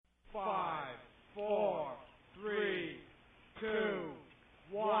5, 4, 3, 2,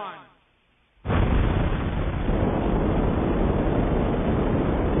 1.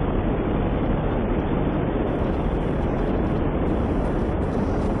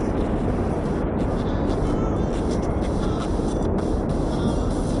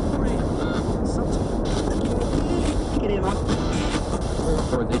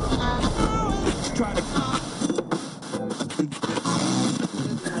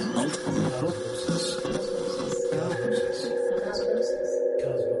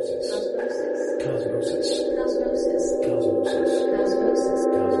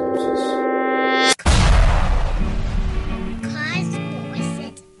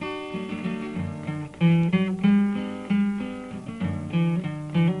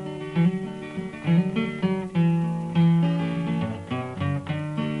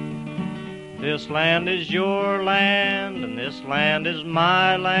 This land is your land, and this land is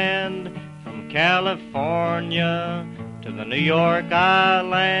my land. From California to the New York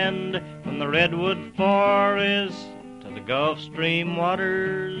Island, from the Redwood Forest to the Gulf Stream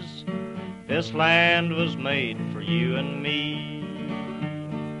waters, this land was made for you and me.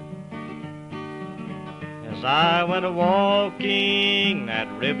 As I went a-walking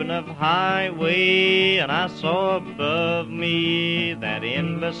that ribbon of highway, and I saw above me that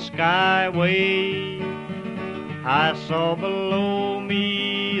endless skyway, I saw below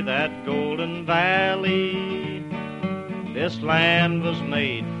me that golden valley. This land was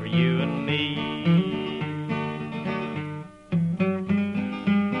made for you and me.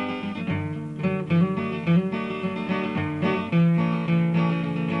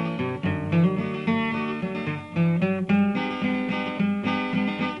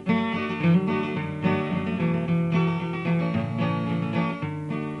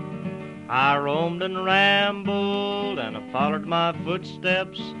 I roamed and rambled, and I followed my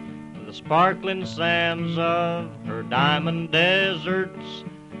footsteps to the sparkling sands of her diamond deserts.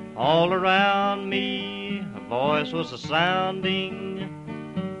 All around me a voice was a-sounding,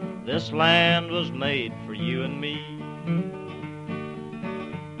 this land was made for you and me.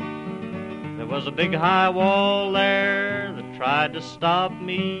 There was a big high wall there that tried to stop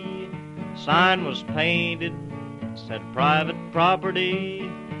me. Sign was painted, said private property,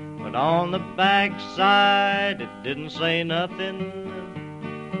 but on the backside, it didn't say nothing.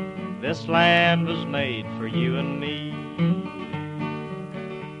 This land was made for you and me.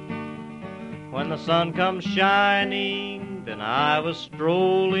 When the sun comes shining, then I was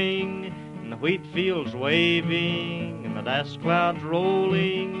strolling, and the wheat fields waving, and the dust clouds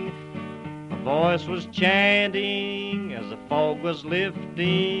rolling. My voice was chanting as the fog was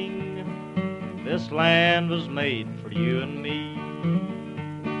lifting. This land was made for you and me.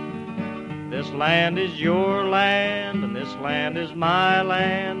 This land is your land, and this land is my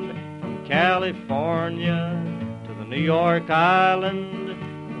land. From California to the New York Island,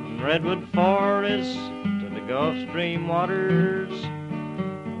 from Redwood Forest to the Gulf Stream waters,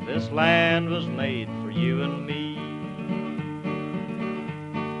 this land was made for you and me.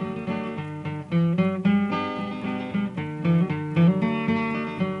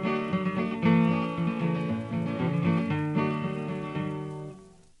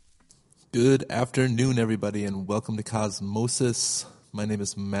 Good afternoon, everybody, and welcome to Cosmosis. My name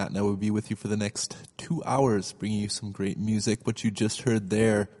is Matt, and I will be with you for the next 2 hours, bringing you some great music. What you just heard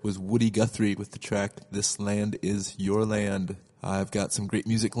there was Woody Guthrie with the track This Land Is Your Land. I've got some great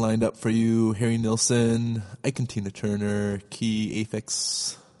music lined up for you. Harry Nilsson, Ike and Tina Turner, Key,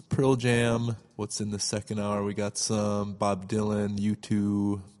 Aphex, Pearl Jam. What's in the second hour? We got some Bob Dylan,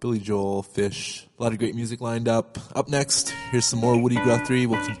 U2, Billy Joel, Fish. A lot of great music lined up. Up next, here's some more Woody Guthrie.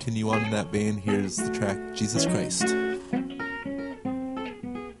 We'll continue on in that vein. Here's the track Jesus Christ.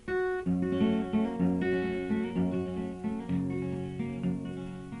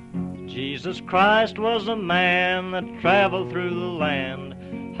 Jesus Christ was a man that traveled through the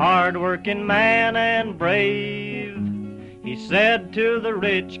land, hard-working man and brave. He said to the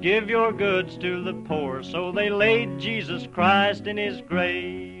rich, give your goods to the poor, so they laid Jesus Christ in his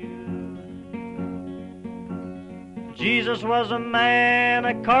grave. Jesus was a man,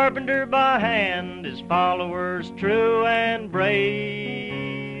 a carpenter by hand, his followers true and brave.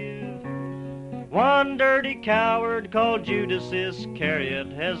 One dirty coward called Judas Iscariot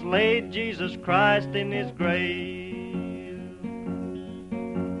has laid Jesus Christ in his grave.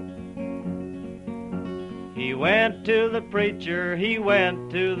 He went to the preacher, he went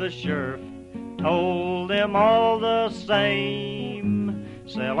to the sheriff, told them all the same,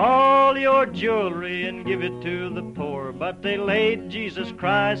 sell all your jewelry and give it to the poor, but they laid Jesus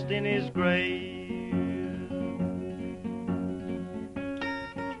Christ in his grave.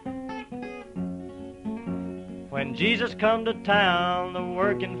 When Jesus come to town, the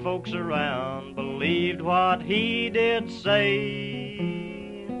working folks around believed what he did say.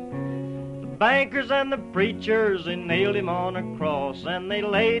 The bankers and the preachers, they nailed him on a cross, and they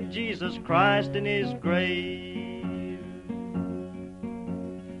laid Jesus Christ in his grave.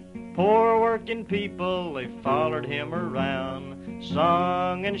 Poor working people, they followed him around,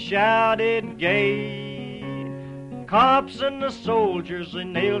 sung and shouted gay. Cops and the soldiers, they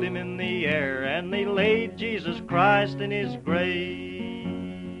nailed him in the air, and they laid Jesus Christ in his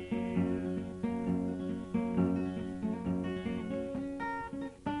grave.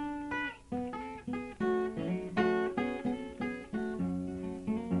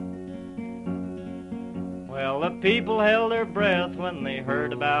 Well, the people held their breath when they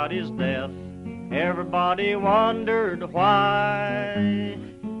heard about his death. Everybody wondered why.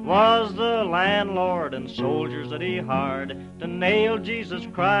 Was the landlord and soldiers that he hired to nail Jesus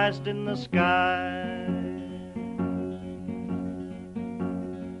Christ in the sky?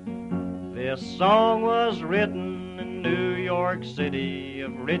 This song was written in New York City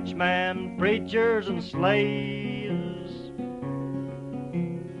of rich man preachers and slaves.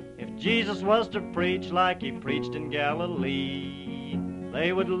 If Jesus was to preach like he preached in Galilee,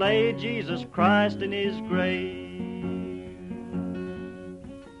 they would lay Jesus Christ in his grave.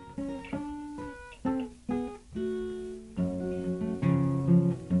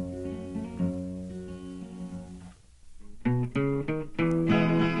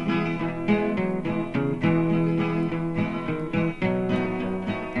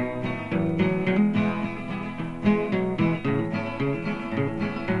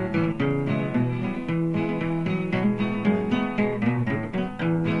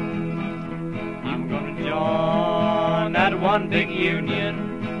 One big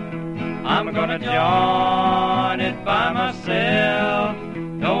union, I'm gonna join it by myself.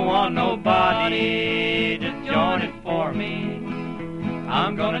 Don't want nobody to join it for me.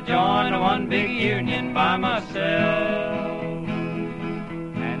 I'm gonna join one big union by myself.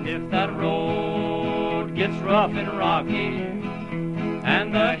 And if that road gets rough and rocky,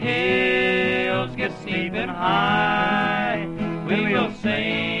 and the hills get steep and high, we will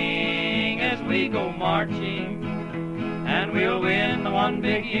sing as we go marching, and we'll win the one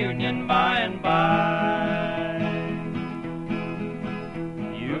big union by and by.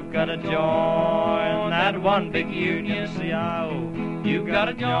 You've got to join that one big union, CIO. You've got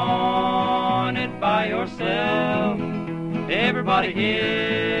to join it by yourself. Everybody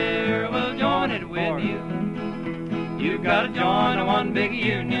here will join it with you. You've got to join a one big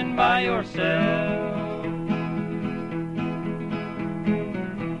union by yourself.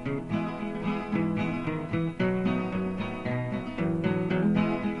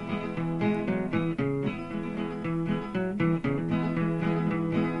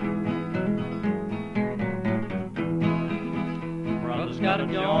 Gotta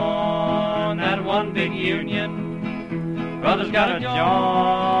join that one big union. Brother's gotta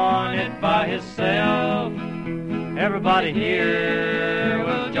join it by himself. Everybody here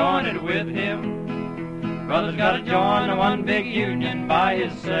will join it with him. Brother's gotta join the one big union by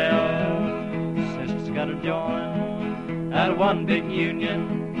himself. Sister's gotta join that one big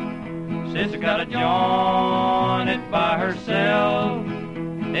union. Sister gotta join it by herself.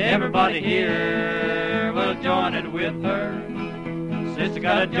 Everybody here will join it with her. Sister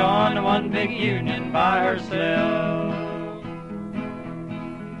gotta join the one big union by herself.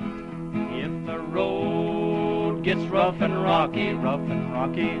 If the road gets rough and rocky,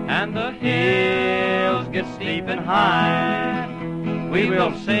 and the hills get steep and high, we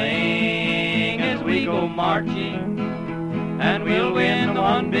will sing as we go marching, and we'll win the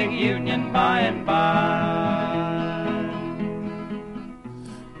one big union by and by.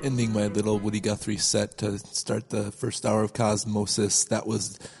 Ending my little Woody Guthrie set to start the first hour of Cosmosis. That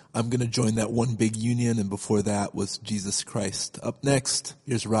was I'm Gonna Join That One Big Union, and before that was Jesus Christ. Up next,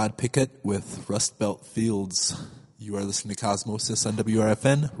 here's Rod Pickett with Rust Belt Fields. You are listening to Cosmosis on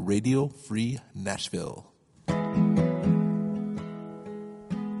WRFN, Radio Free Nashville.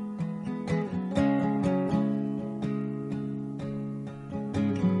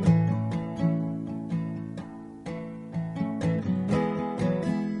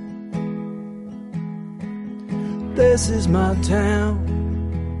 This is my town,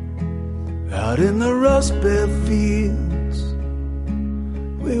 out in the Rust Belt fields.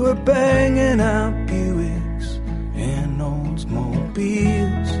 We were banging out Buicks and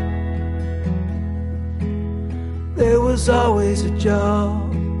Oldsmobiles. There was always a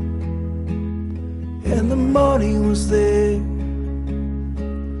job, and the money was there.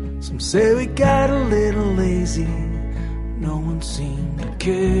 Some say we got a little lazy, no one seemed to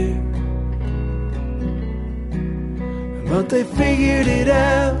care. but they figured it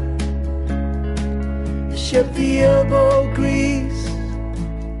out. Shipped the elbow grease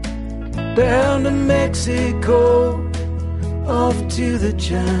down to Mexico, off to the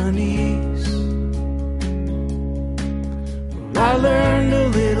Chinese. Well, I learned a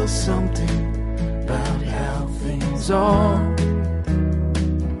little something about how things are.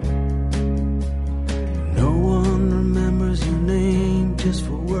 No one remembers your name just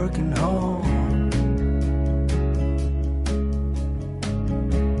for working hard.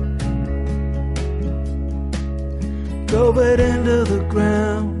 Drove it into the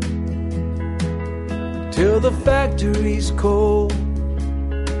ground till the factory's cold.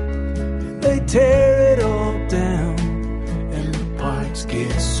 They tear it all down and the parts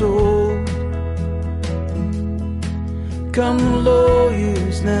get sold. Come the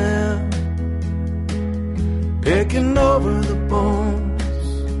lawyers now, picking over the bones,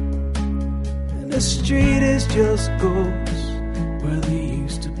 and the street is just ghosts where there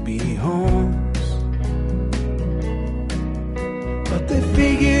used to be homes. But they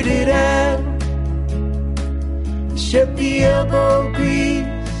figured it out, shipped the elbow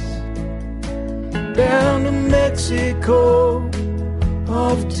grease down to Mexico,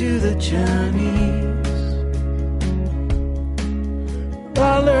 off to the Chinese.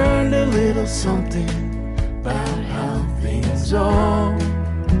 I learned a little something about how things are.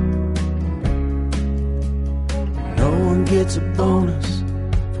 No one gets a bonus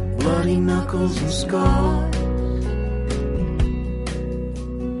for bloody knuckles and scars.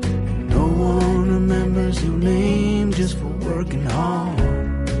 No one remembers your name just for working hard.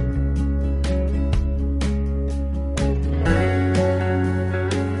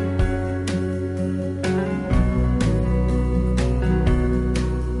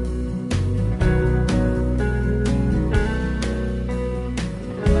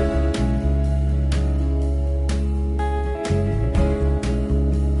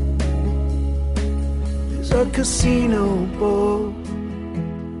 A casino boat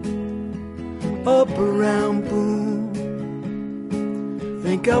up around Boone.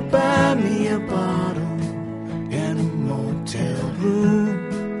 Think I'll buy me a bottle and a motel room,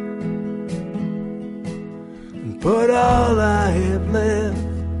 and put all I have left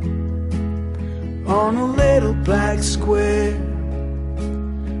on a little black square.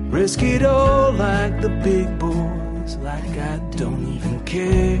 Risk it all like the big boys, like I don't even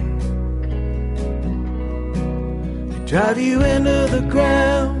care. Drive you into the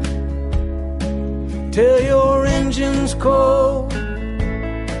ground till your engine's cold,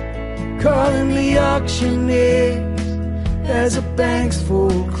 calling the auctioneers as the banks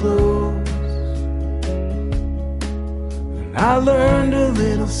foreclose. And I learned a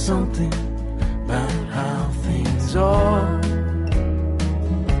little something about how things are.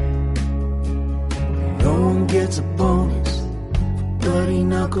 No one gets a bonus, bloody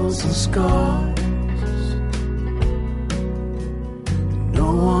knuckles and scars. No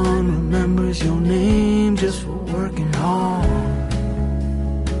one remembers your name just for working hard.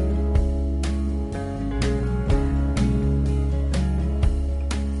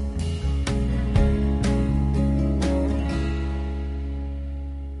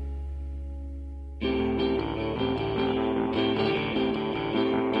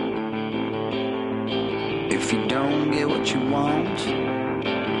 If you don't get what you want,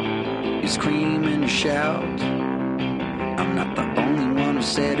 you scream and shout. I'm not the only one who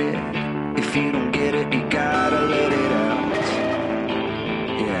said it. If you don't get it, you gotta let it out.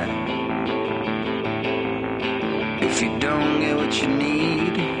 Yeah. If you don't get what you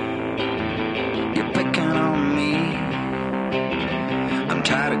need, you're picking on me. I'm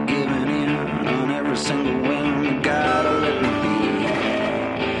tired of giving in on every single whim. You gotta let me be.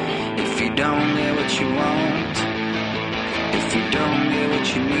 If you don't get what you want, if you don't get what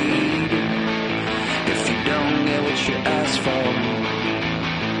you need, if you don't get what you ask for,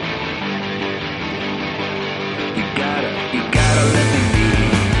 you gotta let me be.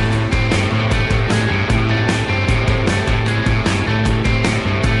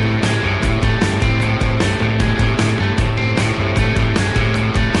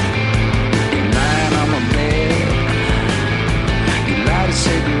 You're lying on my bed, you light a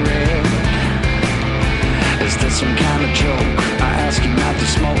cigarette. Is this some kind of joke? I ask you not to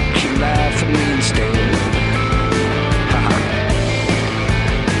smoke, you laugh at me instead.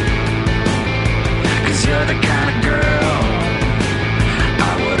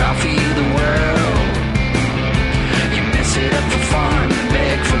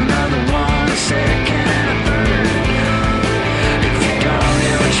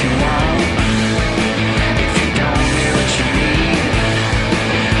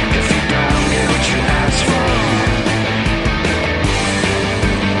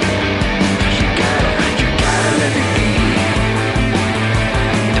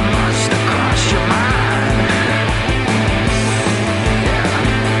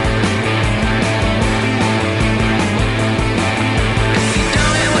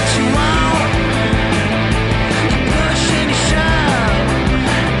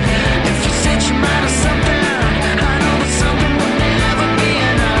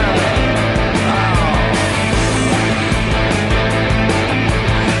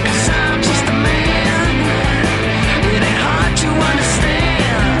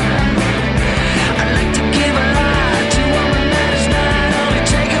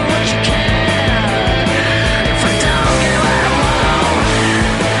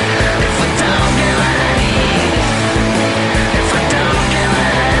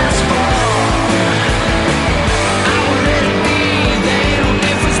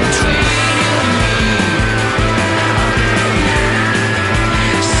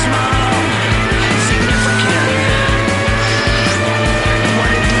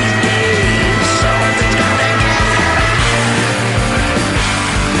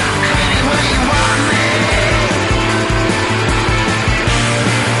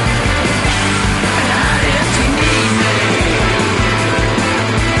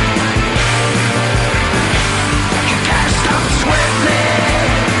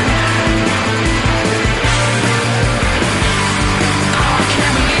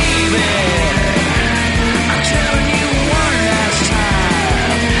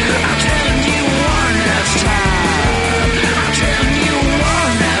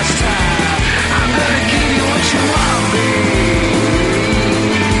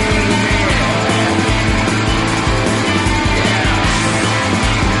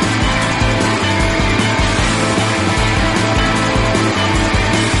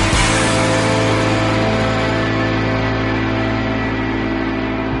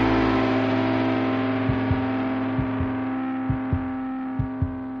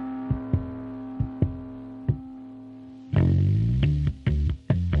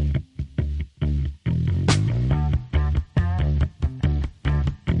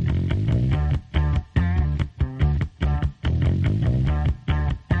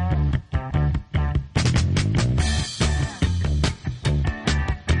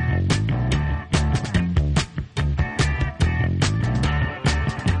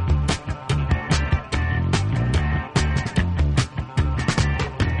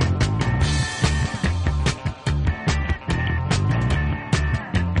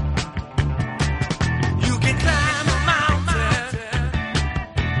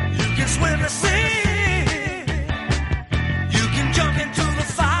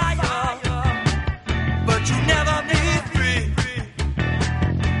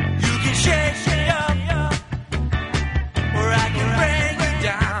 shake me up, or I can bring you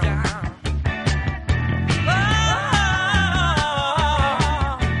down.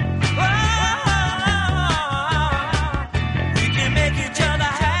 We can make each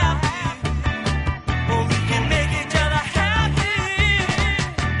other happy, or we can make each other happy.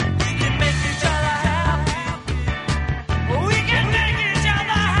 We can make each other happy, or we can make each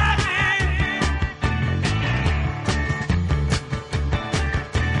other happy.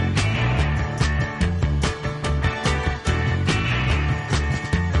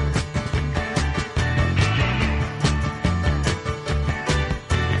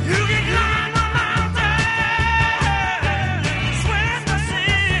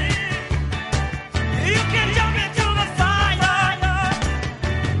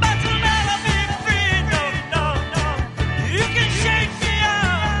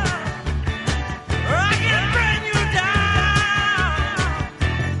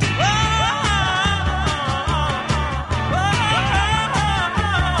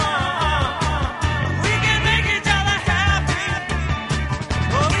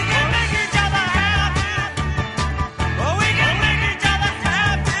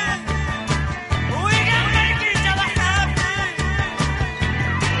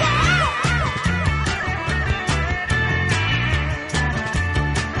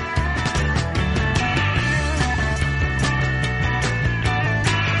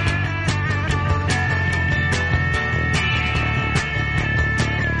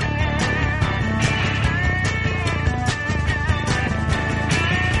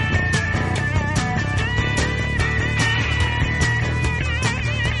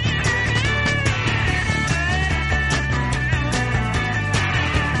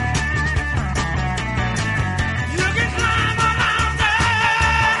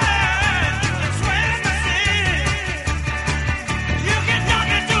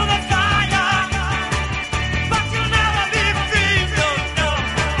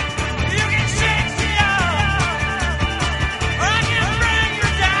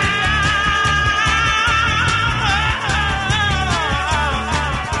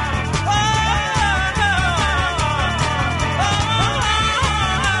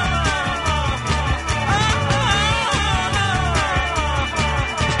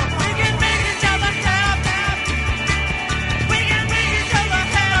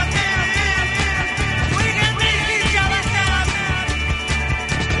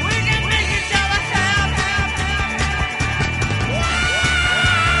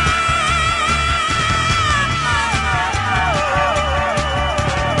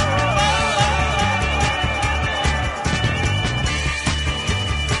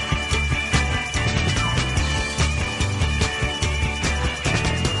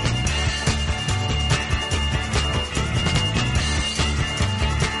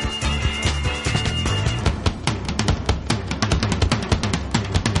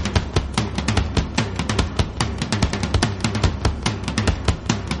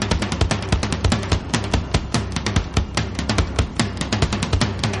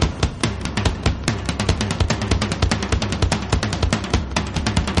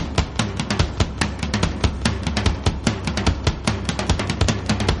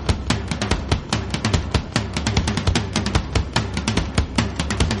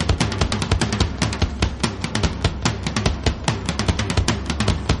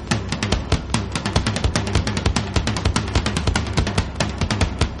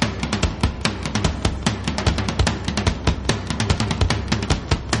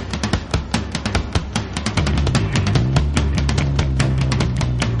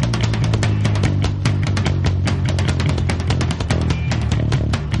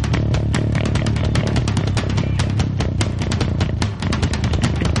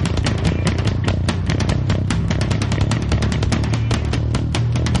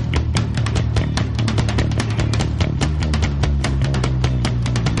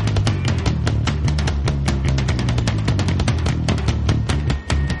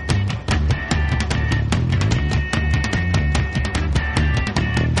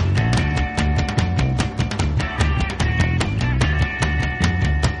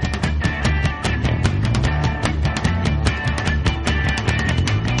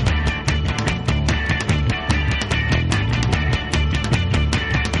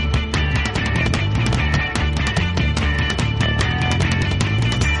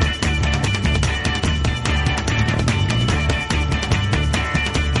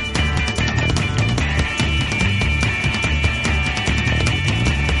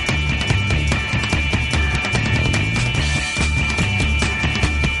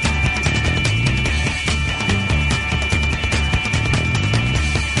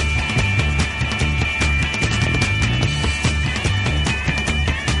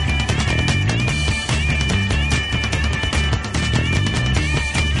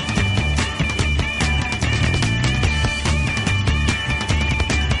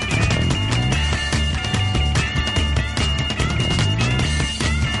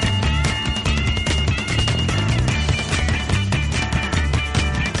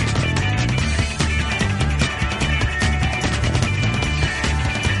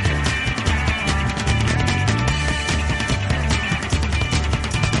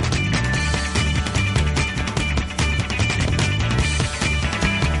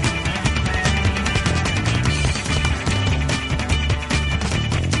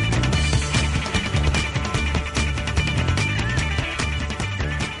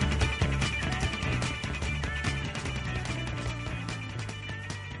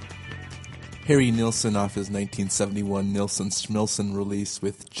 Harry Nilsson off his 1971 Nilsson Schmilsson release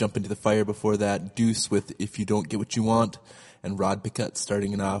with Jump Into the Fire before that, Deuce with If You Don't Get What You Want, and Rod Pickett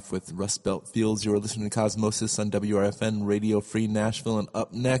starting it off with Rust Belt Fields. You are listening to Cosmosis on WRFN Radio Free Nashville, and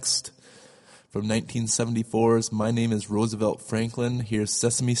up next from 1974's My Name is Roosevelt Franklin, here's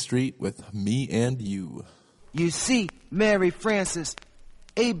Sesame Street with Me and You. You see, Mary Frances,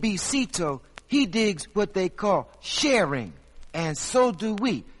 A.B.C.to, he digs what they call sharing, and so do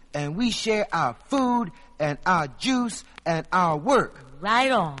we. And we share our food and our juice and our work. Right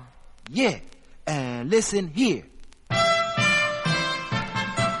on. Yeah, and listen here.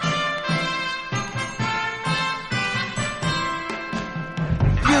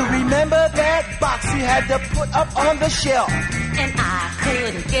 You remember that box you had to put up on the shelf? And I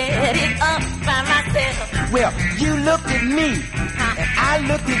couldn't get it up by myself. Well, you looked at me, and I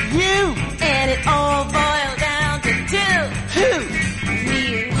looked at you. And it all boiled down to two.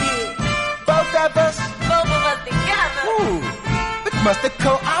 Me and you. Both of us Together. Ooh, but must have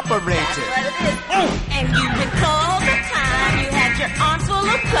cooperated. That's what it is. And you recall the time you had your arms full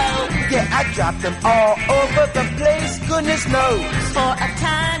of clothes. Yeah, I dropped them all over the place, goodness knows. For a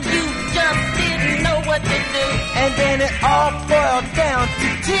time you just didn't know what to do. And then it all boiled down to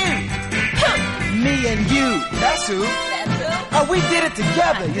two. Me and you, that's who. That's who. Oh, we did it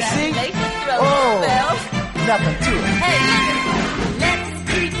together, you see? Congratulations, Nothing to it. Hey, let's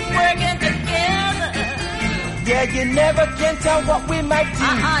keep working together. Yeah, you never can tell what we might do.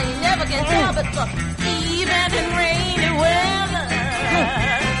 You never can tell, but the even in rainy weather.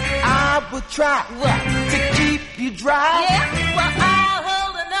 I will try to keep you dry. Yeah, well, I'll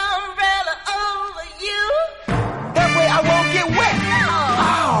hold an umbrella over you. That way I won't get wet.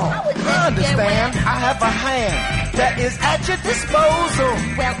 I would I understand. I have a hand that is at your disposal.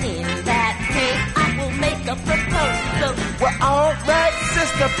 Well, in that case, I will make a proposal. Well, all right,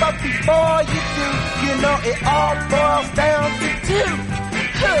 sister, but before you do, you know it all boils down to two.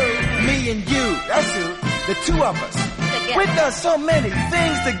 Me and you, that's who, the two of us. Together. We've done so many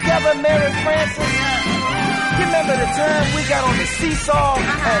things together, Mary Frances. You remember the time we got on the seesaw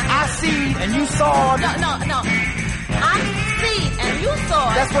and I seed and you sawed? No. I see and you saw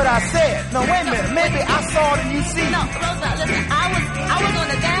it. That's what I said. No, wait a minute. Maybe I sawed and you see. No, Roosevelt, listen. I was on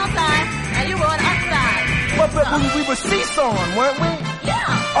the downside and you were on the upside. But we were seesawing, weren't we?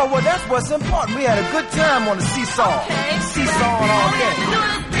 Yeah. Oh, well, that's what's important. We had a good time on the seesaw. Okay. Seesawing all day.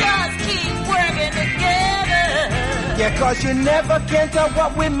 Just keep working together. Yeah, 'cause you never can tell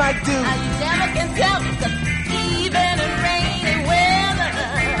what we might do. You never can tell because even in rainy weather.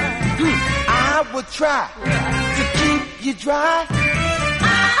 I would try to keep you dry.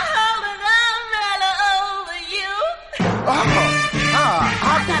 I'll hold an umbrella over you.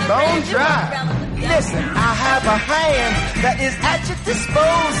 I can bone dry. Listen, I have a hand that is at your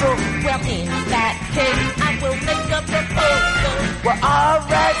disposal. Well, in that case, I will make a proposal. Well, all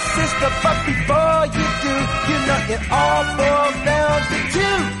right, sister, but before you do, you know it all boils down to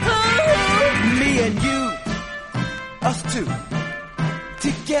two. Me and you, us two,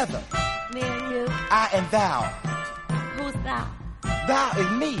 together. Me and you. I and thou. Who's thou? Thou is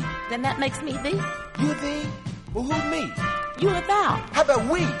me. Then that makes me thee. You thee? Well, who me? You and thou. How about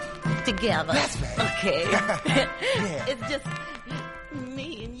we? Together. That's right. Okay. Yeah. It's just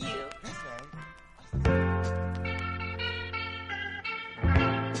me and you. That's right.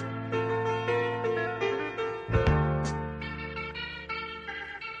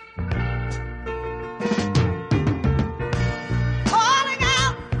 Calling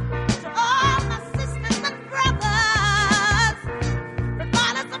out to all my sisters and brothers,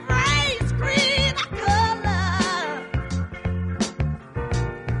 regardless of race, creed, or color.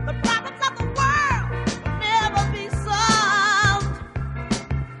 The problems of the world will never be solved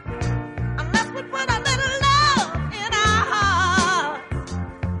unless we put a little love in our hearts.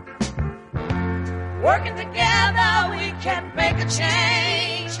 Working together, we can make a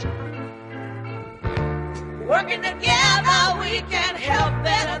change. Working together, we can help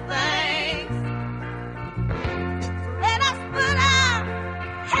better things. Let us put our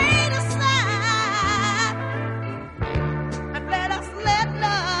hate aside and let us let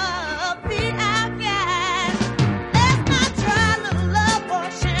love be our guide. Let's not try a little love for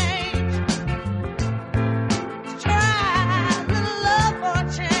change. Try a little love for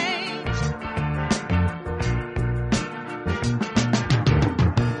change.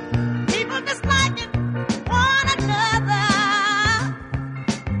 People disliking one another.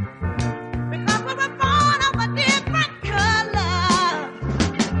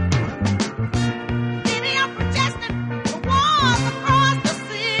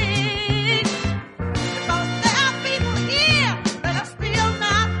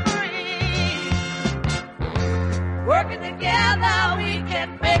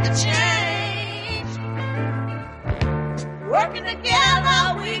 Working together,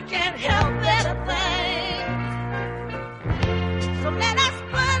 we can help better things. So let us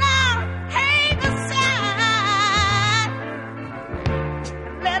put our hate aside.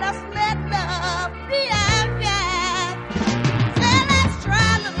 Let us let love be our guide. Let us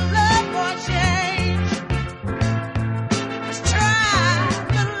try to love for change. Let's try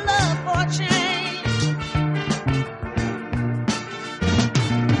to love for change.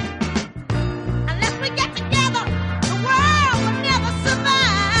 Unless we get together, the world will never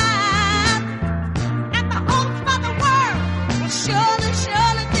survive. And the hopes for the world will surely,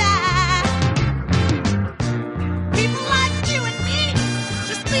 surely die. People like you and me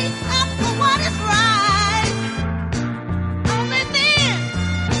should speak up for what is right. Only then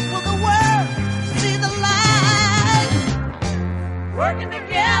will the world see the light. Working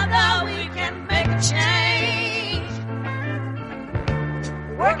together, we can make a change.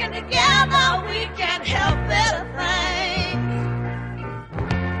 Working together, we can help better things.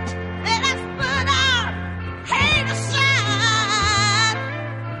 Let us put our hate aside.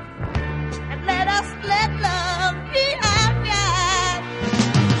 And let us let love be our guide.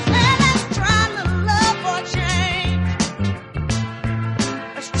 Let us try to love for change.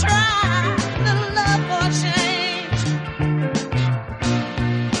 Let's try to love for change.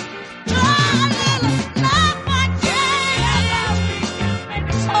 Try a little love for change.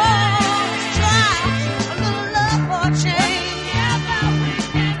 Oh, let's try a little love for change. Together we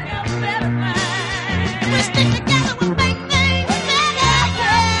can help better things. We stick together, we make things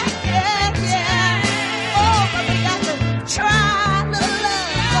better. Yeah. Oh, but we got to try a little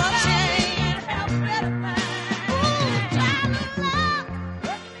love for change. Help better things. Ooh, try a little love.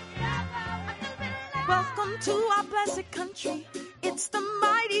 Working together, a little bit of love. Welcome to our blessed country. It's the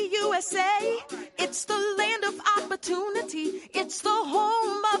mighty USA. It's the land of opportunity. It's the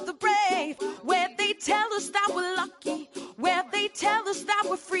home of the brave. Where they tell us that we're lucky. Where they tell us that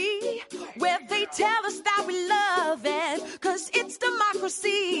we're free. Where they tell us that we love it. 'Cause it's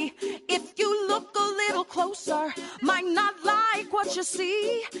democracy. If you look a little closer, might not like what you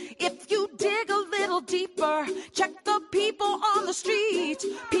see. If you dig a little deeper, check the people on the street.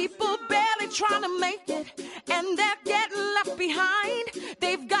 People barely trying to make it, and they're getting left behind.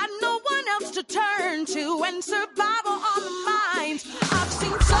 They've got no one else to turn to, and survival on the mind. I've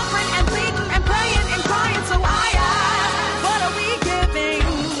seen suffering and bleeding and praying and crying, so I ask, what are we giving?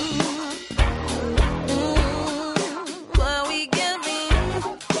 What are we giving?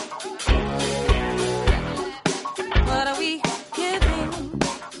 What are we giving?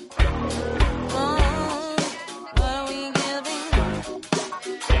 What are we giving?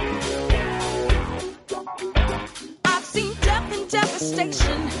 I've seen death and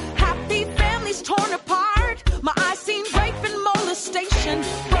devastation, happy families torn apart. My eyes seen rape and molestation,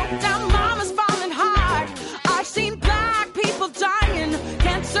 broke down mamas falling hard. I've seen black people dying,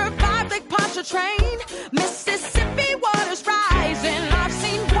 can't survive, they punch a train. Mississippi waters rising, I've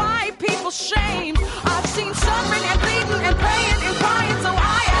seen white people shamed. I've seen suffering and bleeding and praying and crying, so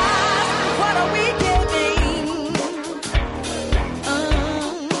I ask, what are we giving?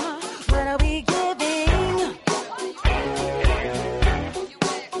 What are we giving?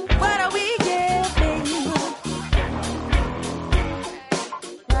 What are we giving?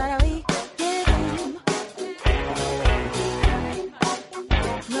 What are we giving?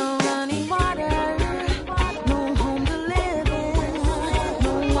 No running water, no home to live in,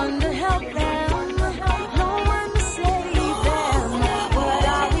 no one to help them, no one to save them. What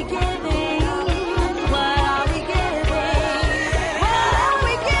are we giving? What are we giving? What are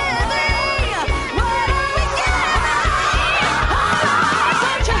we giving? What are we giving?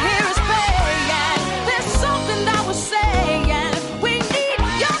 Can't you hear us praying? There's something that we're saying. We need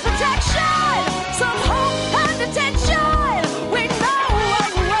your protection, some hope and attention. We know what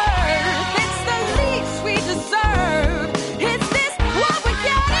we're worth. It's the least we deserve. Is this what we're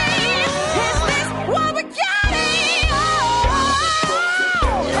getting? Is this what we're getting? Oh,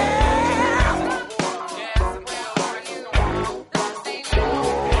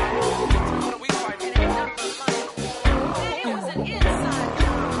 it was an inside.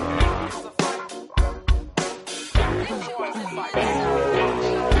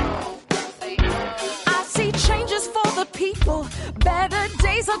 I see changes for the people. Better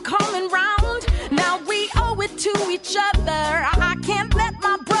days are coming round. Now we owe it to each other. I can't let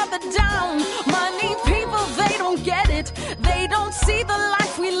my brother down. Money people, they don't get it. They don't see the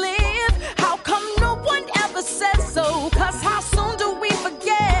life we live. How come no one ever says so? 'Cause how soon do we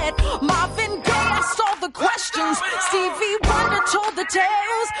forget? Marvin Gaye asked all the questions. Stevie Wonder told the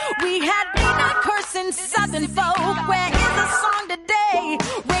tales. We had Nina cursing Southern folk. Where is the song today?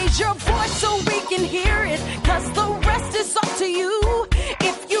 raise your voice so we can hear it, 'cause the rest is up to you.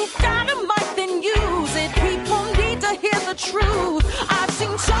 If you've got a mic, then use it. People need to hear the truth. I've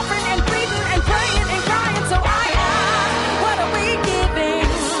seen suffering and breathing and praying and crying, so I ask, what are we giving?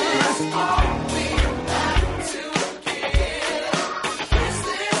 This is all we have to give. This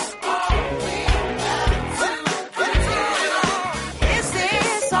is all we have to give. This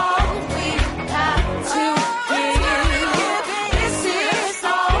is all we have to give. This is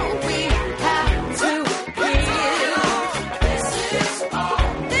all we have to give. This is all.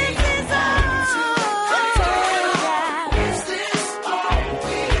 This is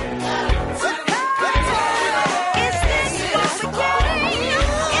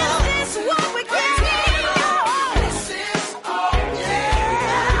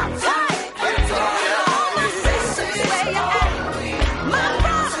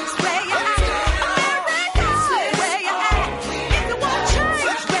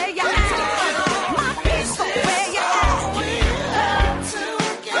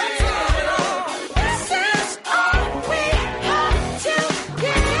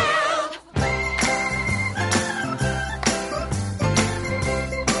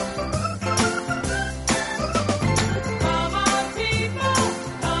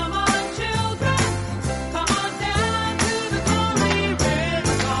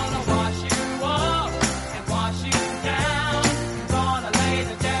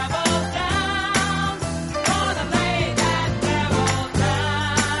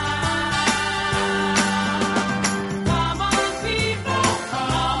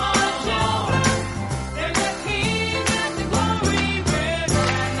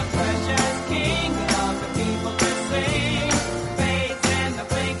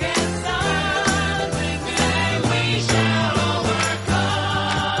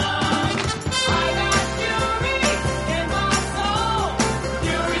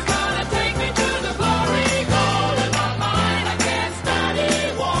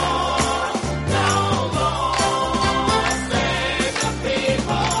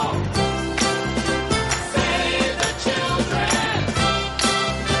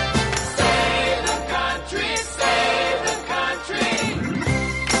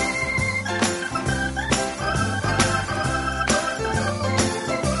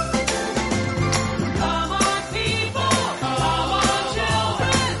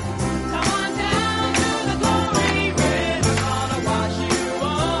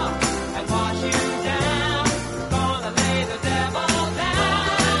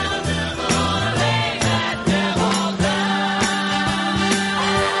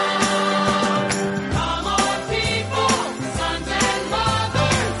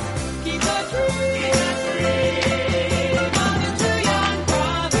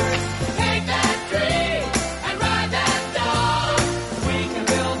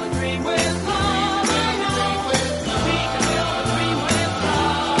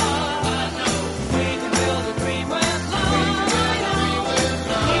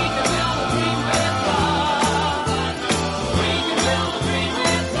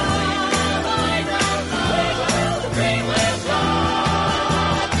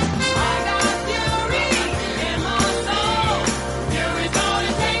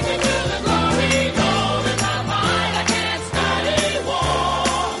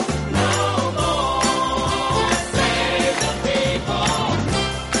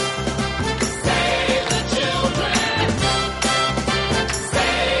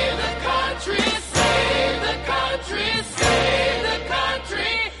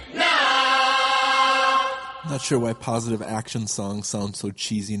Not sure why positive action songs sound so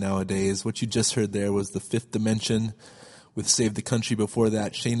cheesy nowadays. What you just heard there was The Fifth Dimension with Save the Country. Before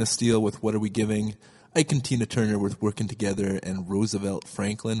that, Shayna Steele with What Are We Giving? Ike and Tina Turner with Working Together, and Roosevelt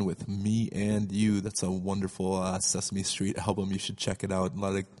Franklin with Me and You. That's a wonderful Sesame Street album. You should check it out. A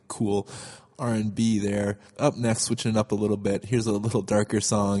lot of cool R&B there. Up next, switching it up a little bit, here's a little darker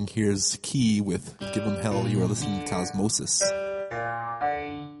song. Here's Key with Give 'Em Hell. You are listening to Cosmosis.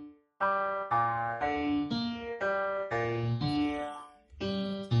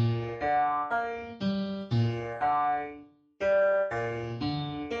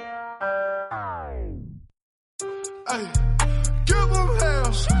 Hey, give 'em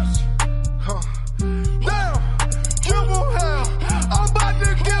hell. Huh. Damn, give 'em hell. I'm about to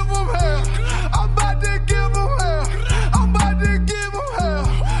give 'em hell. I'm about to give 'em hell. I'm about to give 'em hell.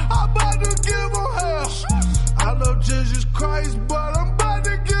 I'm about to give 'em hell. I love Jesus Christ.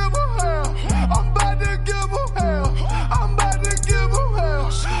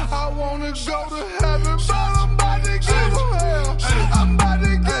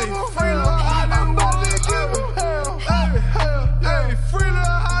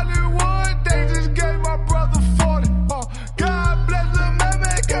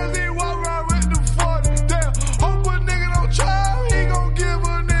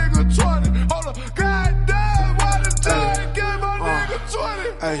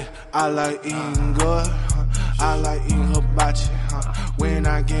 Ay, I like eating good. I like eating hibachi. When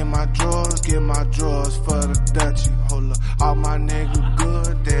I get my drawers for the Dutchie. Hold up, all my niggas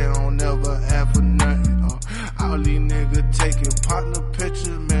good, they don't never ask for nothing. All these niggas taking partner pictures,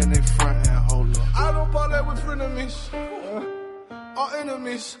 man, they frontin'. Hold up. I don't parlay with frenemies or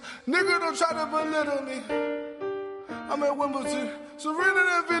enemies. Nigga don't try to belittle me. I'm at Wimbledon, Serena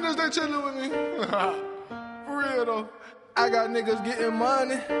and Venus, they chillin' with me. For real though. I got niggas getting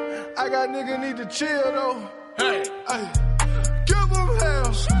money. I got niggas need to chill though. Hey, give them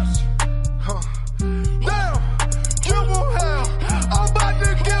hell. Damn, give them hell. I'm about to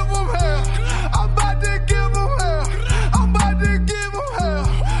give them hell. I'm about to give them hell. I'm about to give them hell.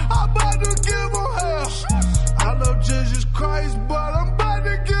 I'm about to give them hell. I love Jesus Christ, but I'm about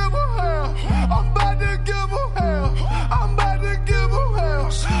to give them hell. I'm about to give them hell. I'm about to give them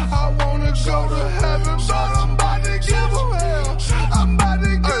hell. I wanna go to heaven, but I'm about to give them hell. I'm about to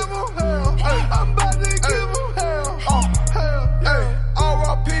give them hell. I'm about to give them hell. Hell, yeah.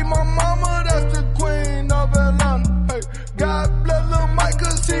 R.I.P. my mama, that's the queen of Atlanta. Hey, God bless Lil Mike,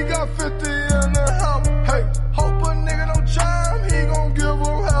 cause he got 50 in the hammer. Hey, hope a nigga don't chime, he gon' give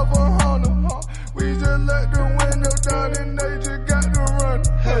him half 100. We just let the window down and they just got to run.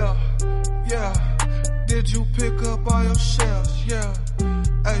 Hell, yeah. Did you pick up all your shells? Yeah.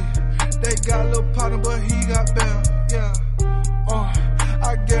 Hey, they got a little partner, but he got bail. Yeah.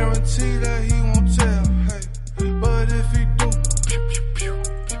 I guarantee that he won't tell. Hey, but if he do,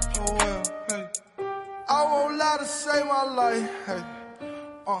 oh well. Hey, I won't lie to save my life. Hey,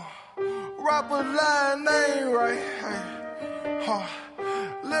 rappers lying, they ain't right. Hey,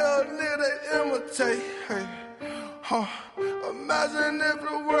 little nigga they imitate. Hey, imagine if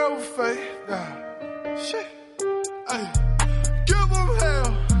the world was fake. Shit. Hey, give them hell.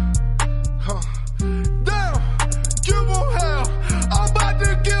 Damn, give them hell. I'm about to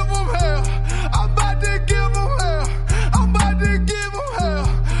give them hell. I'm about to give them hell. I'm about to give them hell.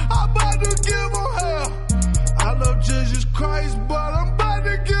 I'm about to give them hell. I love Jesus Christ, but I'm about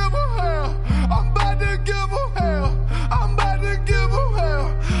to give them hell. I'm about to give them hell. I'm about to give them hell.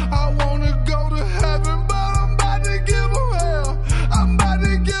 I wanna go to heaven, but I'm about to give them hell. I'm about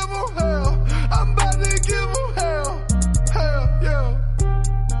to give them hell. I'm about to give them hell. Hell, yeah.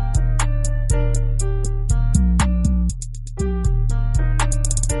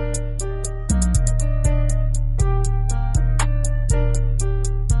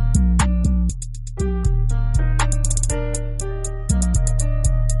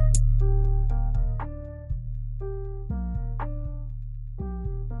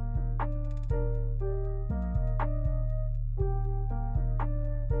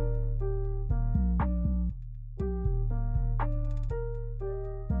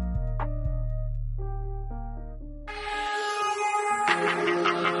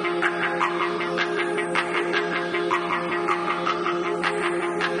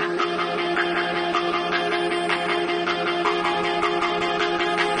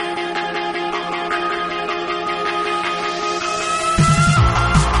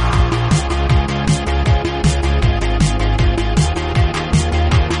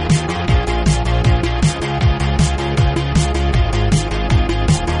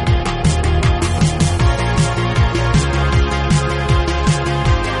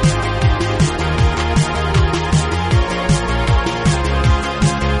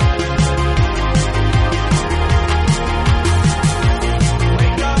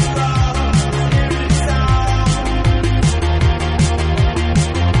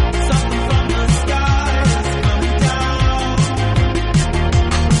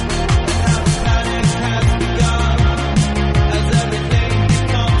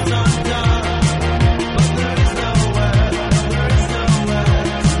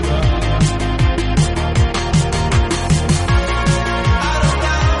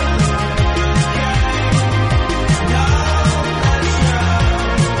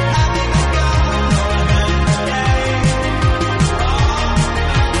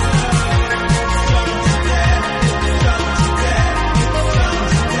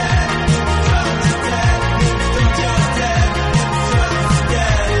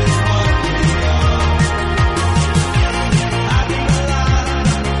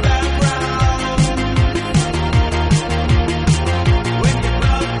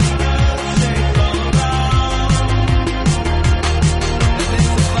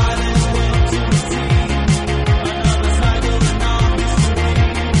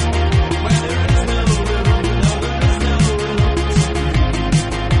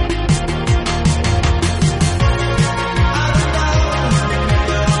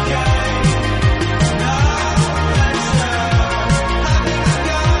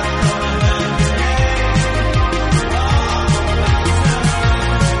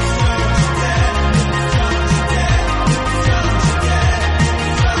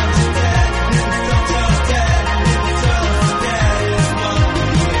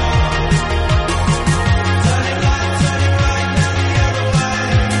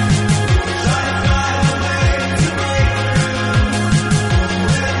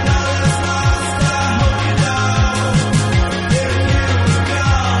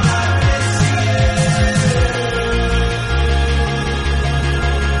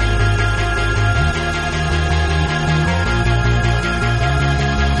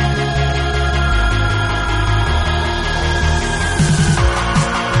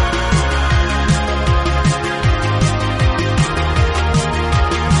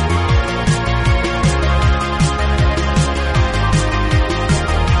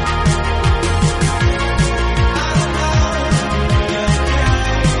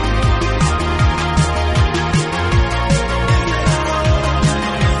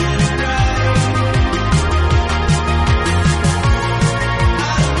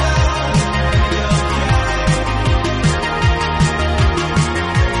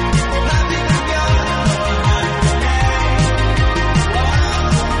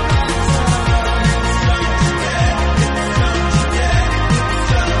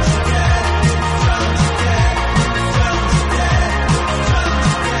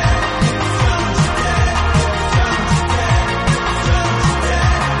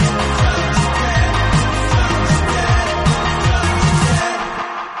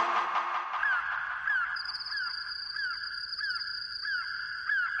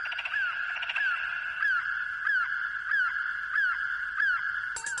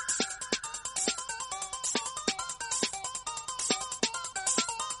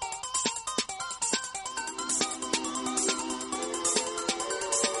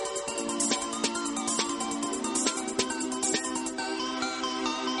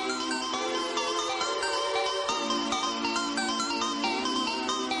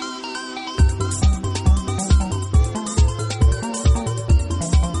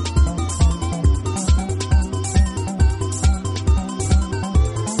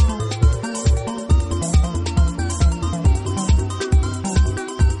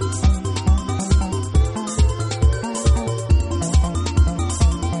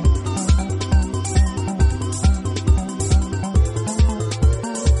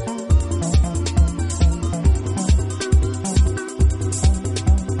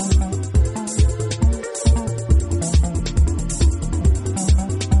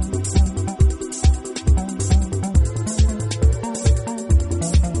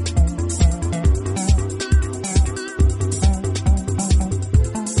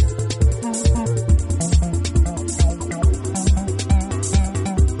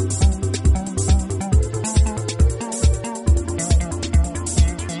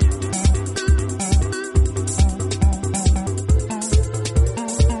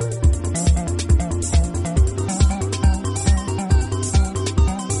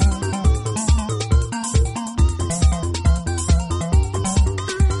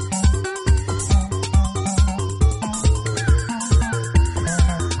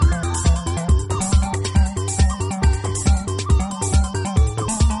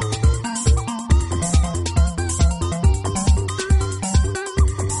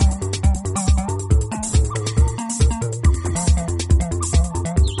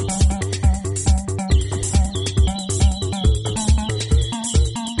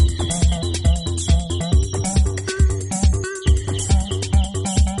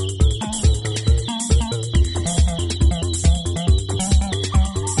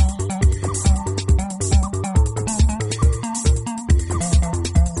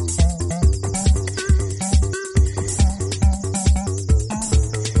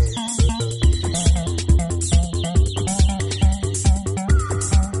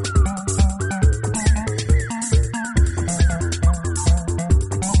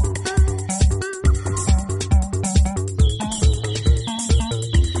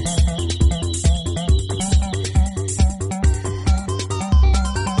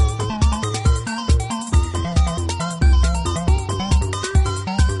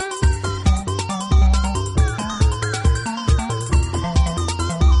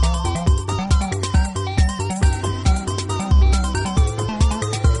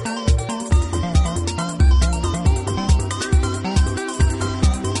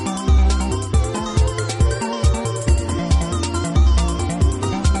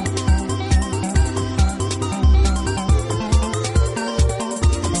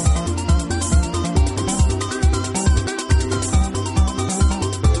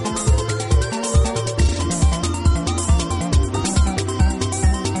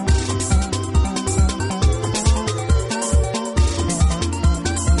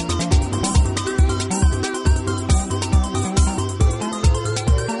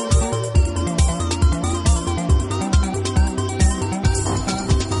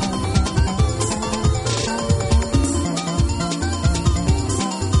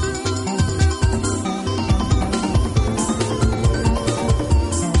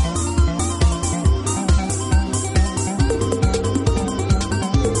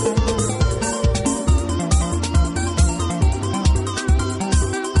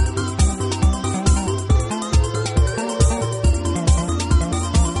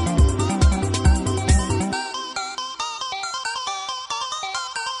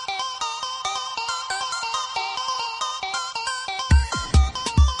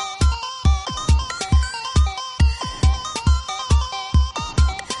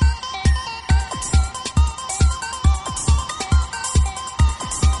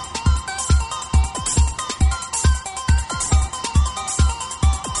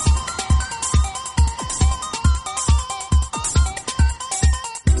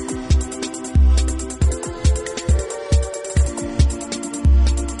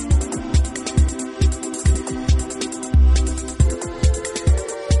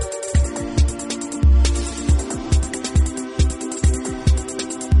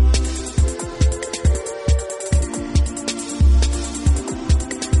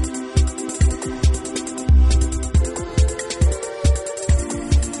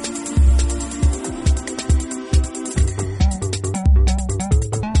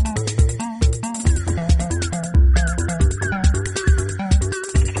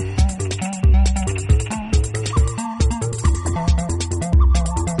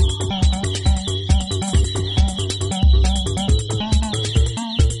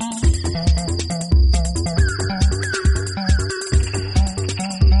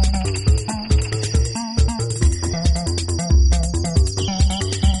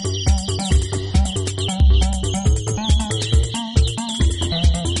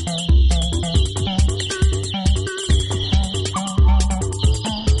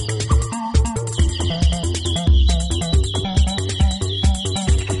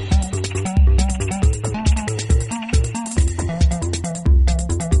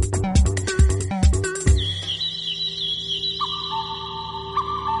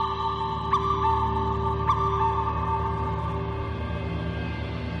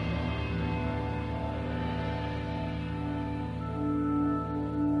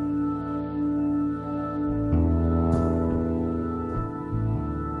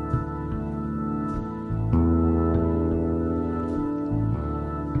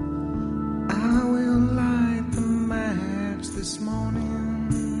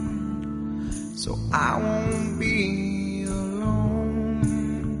 so I won't be alone.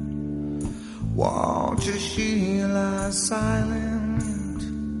 Watch as she lies silent,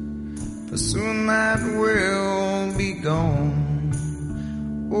 for soon that will be gone.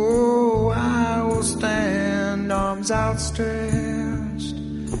 Oh, I will stand arms outstretched,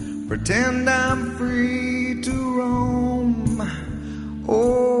 pretend I'm free to roam.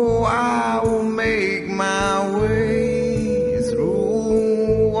 Oh, I will make my way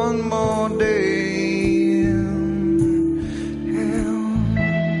through one more day in hell.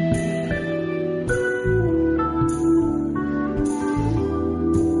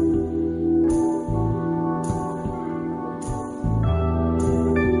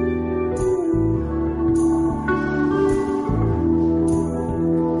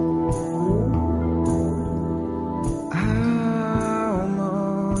 How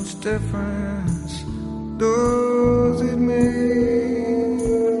much difference does it make?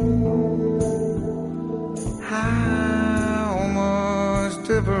 How much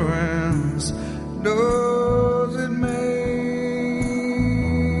difference does it make?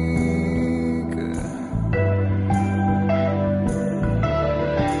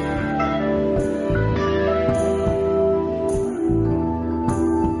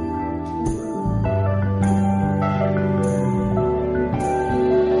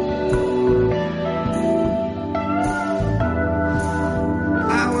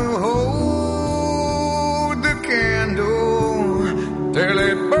 I will hold the candle till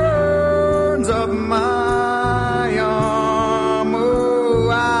it burns up my arm. Oh,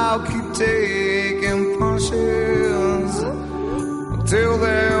 I'll keep taking punches until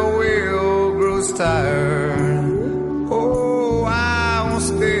their will grows tired. Oh, I will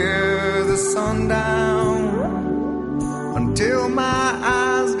stare the sun down until my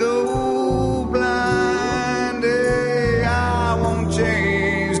eyes go blind. I won't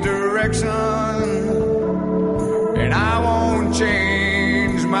change direction, and I won't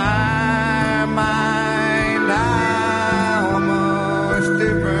change my mind. How much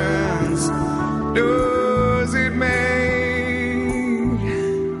difference does it make?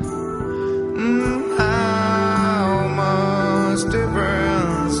 How much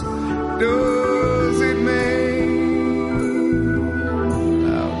difference does it make?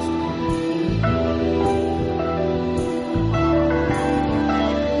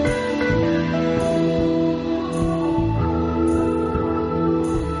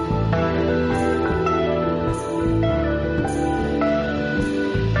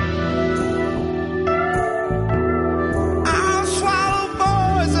 I'll swallow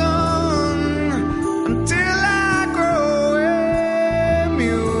poison until I grow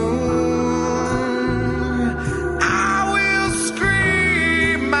immune. I will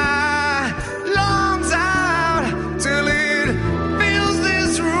scream my lungs out till it fills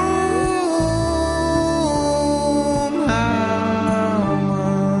this room. How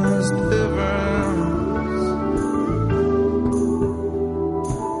much difference?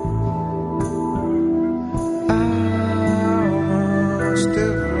 How much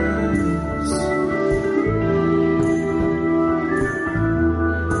difference?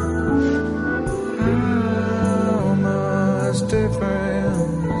 How much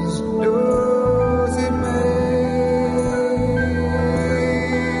difference does it make?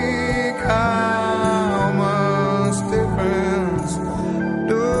 How much difference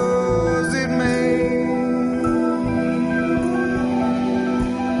does it make?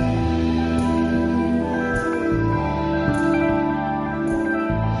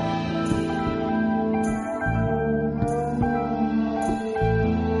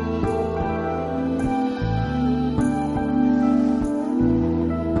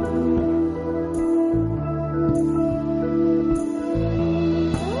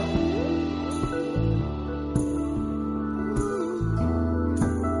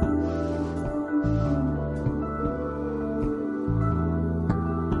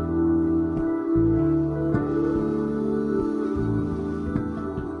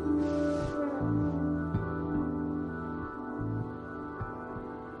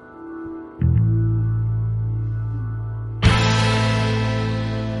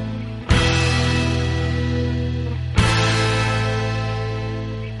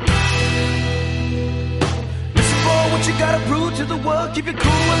 Listen, boy, what you gotta prove to the world? Keep it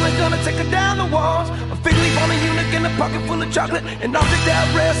cool when they're gonna take her down the walls. A fig leaf on a eunuch in a pocket full of chocolate. An object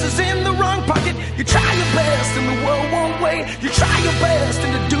that rests is in the wrong pocket. You try your best and the world won't wait. You try your best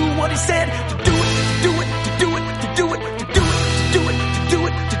and to do what he said. To do it, to do it, to do it, to do it, to do it, to do it, to do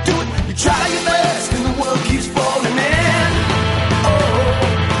it, to do it. You try your best and the world keeps falling in. Oh,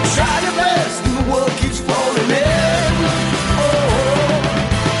 you try your best and the world keeps falling in. Oh.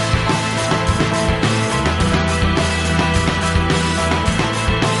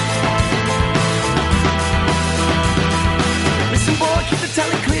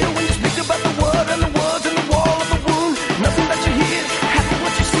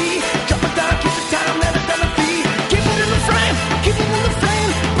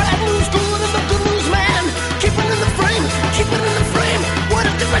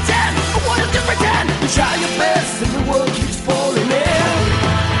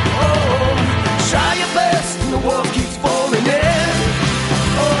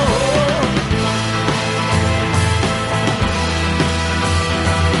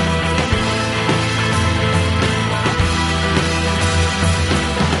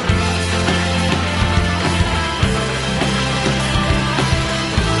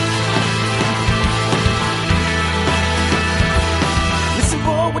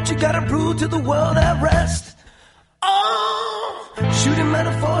 to the world at rest. Oh, shooting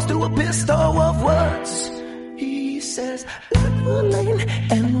metaphors through a pistol of words. He says, Level Lane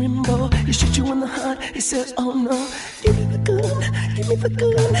and Rimbaud. He shoots you in the heart. He says, oh no, give me the gun, give me the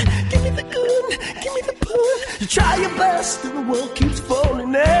gun, give me the gun, give me the pun. You try your best and the world keeps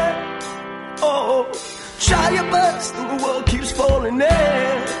falling in. Oh, try your best and the world keeps falling in.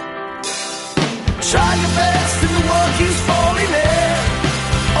 Try your best and the world keeps falling in.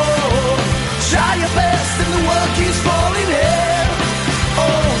 Oh, try your best and the world keeps falling in.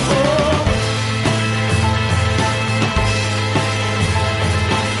 Oh.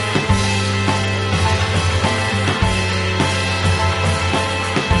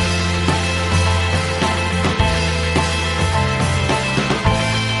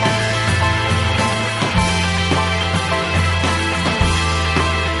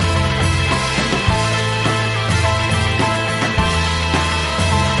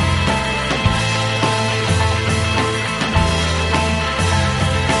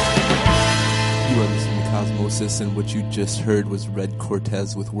 And what you just heard was Red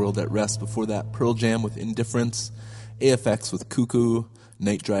Cortez with World at Rest. Before that, Pearl Jam with Indifference, AFX with Cuckoo,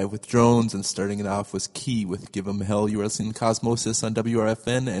 Night Drive with Drones, and starting it off was Key with Give 'em Hell. You are listening to Cosmosis on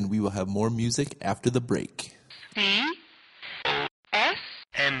WRFN, and we will have more music after the break. C S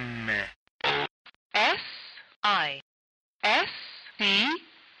M S I S C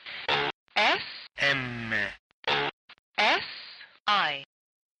S M S I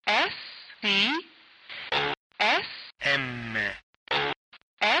S C S M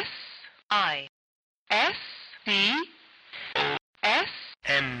S I S C S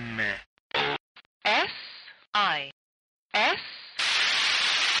M S I S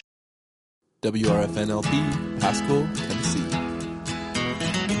WRFN LP, Pasco, Tennessee.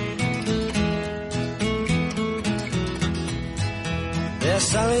 They're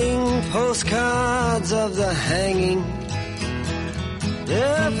selling postcards of the hanging.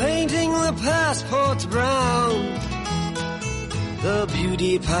 They're painting the passports brown. The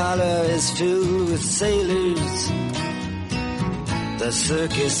beauty parlor is filled with sailors. The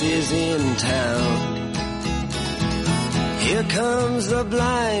circus is in town. Here comes the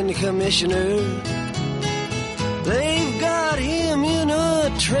blind commissioner. They've got him in a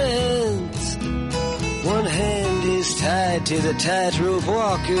trance. One hand is tied to the tightrope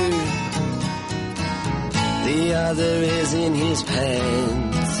walker. The other is in his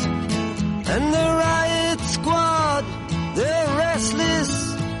pants. And the riot squad, they're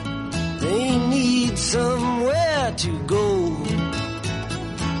restless. They need somewhere to go.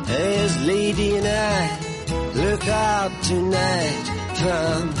 As Lady and I look out tonight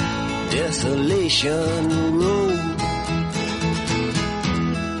from Desolation Road.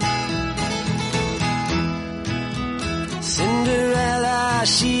 Cinderella,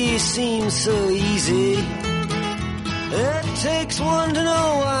 she seems so easy. It takes one to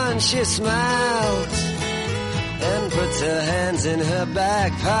know one. She smiles and puts her hands in her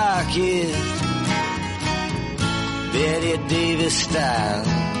back pocket, Betty Davis style.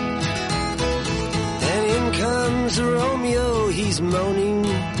 And in comes Romeo, he's moaning,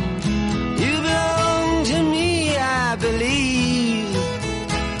 you belong to me, I believe.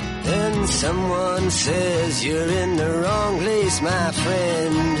 And someone says, you're in the wrong place, my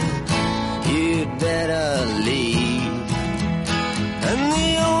friend, you'd better leave. And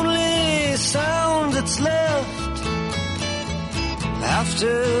the only sound that's left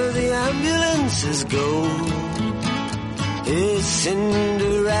after the ambulances go is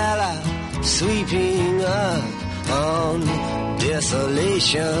Cinderella sweeping up on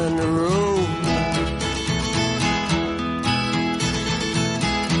Desolation Road.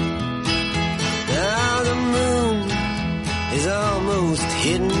 Now the moon is almost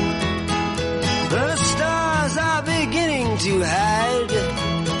hidden. The stars are beginning to hide.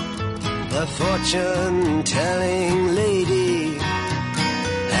 The fortune-telling lady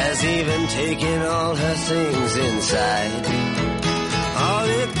has even taken all her things inside, all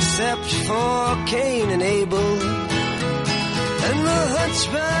except for Cain and Abel and the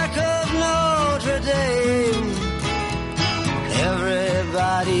hunchback of Notre Dame.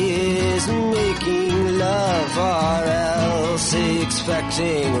 Everybody is making love or else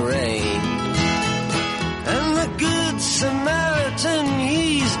expecting rain. And the Good Samaritan,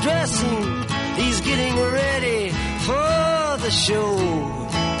 he's dressing, he's getting ready for the show.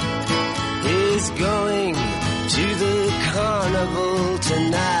 He's going to the carnival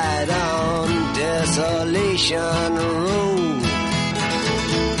tonight on Desolation Road.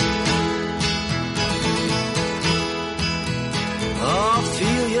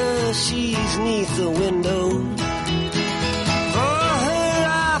 Ophelia, she's 'neath the window. For her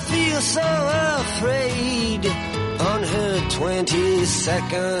I feel so afraid. On her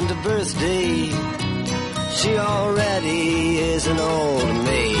 22nd birthday, she already is an old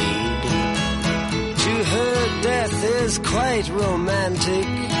maid. To her, death is quite romantic.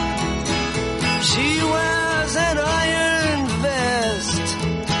 She wears an iron vest.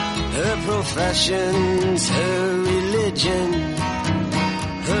 Her profession's her religion.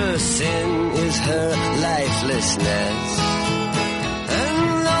 Her sin is her lifelessness. And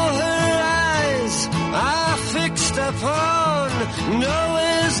though her eyes are fixed upon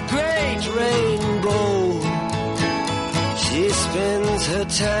Noah's great rainbow, she spends her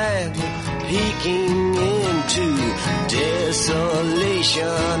time peeking into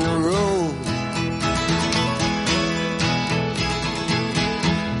Desolation Row.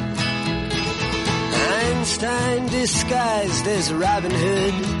 Einstein disguised as Robin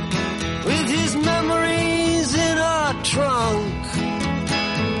Hood, with his memories in a trunk,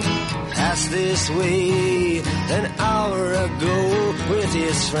 passed this way an hour ago with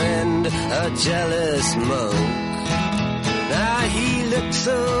his friend, a jealous monk. Now he looked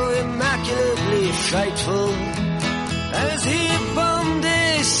so immaculately frightful as he bummed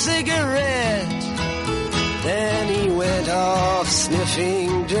a cigarette. Then he went off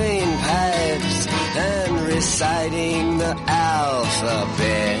sniffing drain pipes and reciting the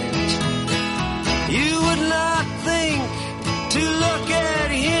alphabet. You would not think to look at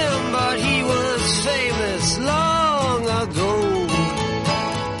him, but he was famous long ago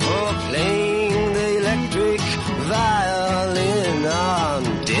for playing the electric violin on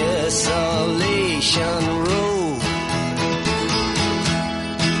Desolation Row.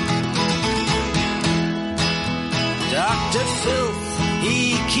 Dr. Filth, he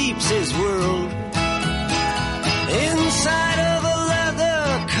keeps his world inside of a leather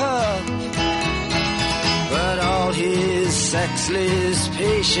cup, but all his sexless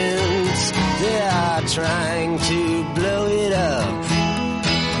patients, they are trying to blow it up.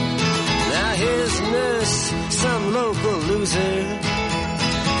 Now his nurse, some local loser,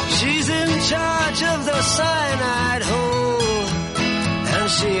 she's in charge of the cyanide hole, and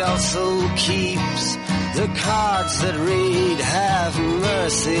she also keeps the cards that read, have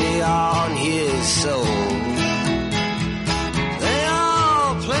mercy on his soul. They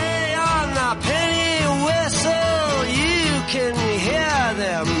all play on the penny whistle, you can hear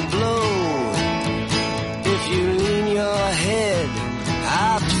them blow. If you lean your head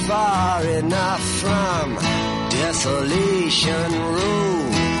out far enough from Desolation Row.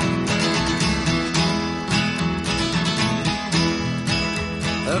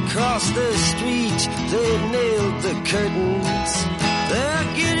 Across the street, they've nailed the curtains. They're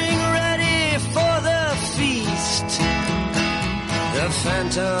getting ready for the feast. The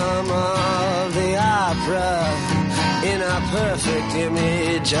Phantom of the Opera in a perfect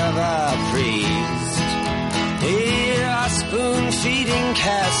image of a priest. Here are spoon-feeding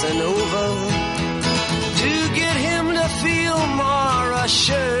Casanova to get him to feel more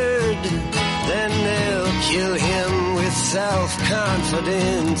assured. Then they'll kill him with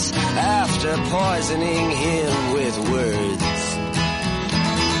self-confidence after poisoning him with words.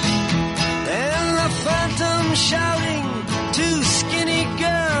 And the Phantom shouting to skinny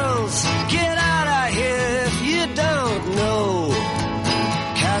girls, get out of here if you don't know.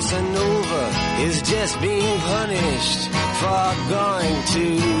 Casanova is just being punished for going to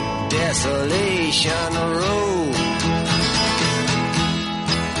Desolation Row.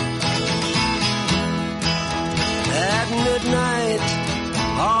 At midnight,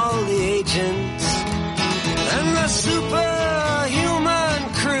 all the agents and the superhuman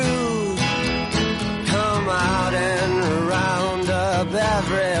crew come out and round up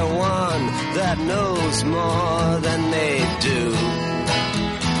everyone that knows more than they do.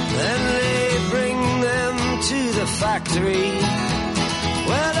 Then they bring them to the factory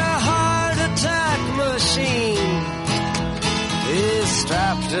where the heart attack machine is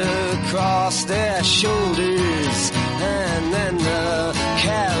strapped across their shoulders, and then the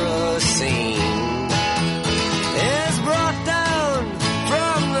kerosene is brought down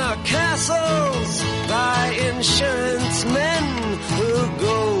from the castles by insurance men who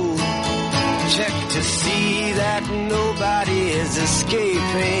go check to see that nobody is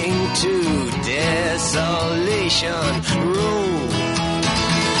escaping to Desolation Row.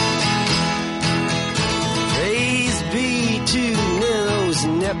 Praise be to Nero's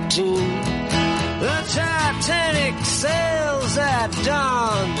Neptune, the Titanic sails at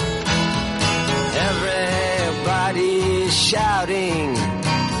dawn. Everybody's shouting,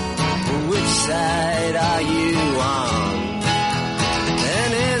 which side are you on?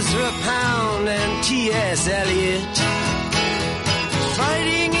 And Ezra Pound and T.S. Eliot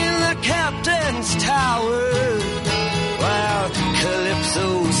fighting in the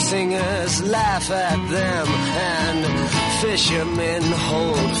singers laugh at them, and fishermen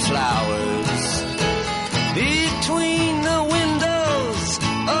hold flowers between the windows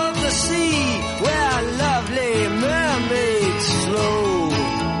of the sea where lovely mermaids flow.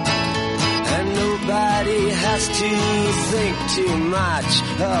 And nobody has to think too much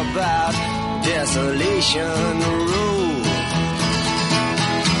about Desolation Road.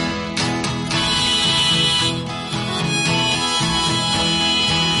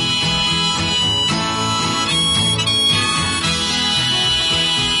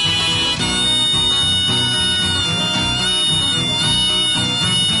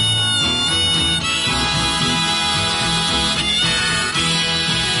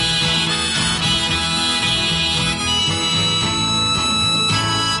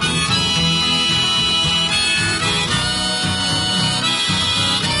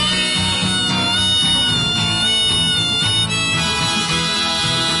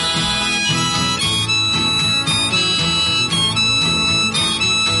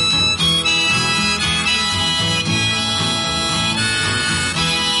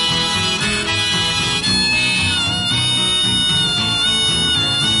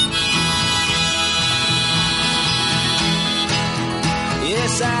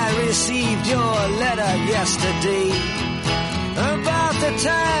 I received your letter yesterday about the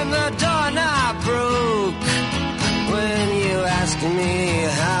time the doorknob broke. When you asked me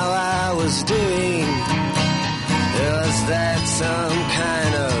how I was doing, was that some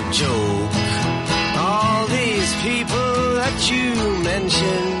kind of joke? All these people that you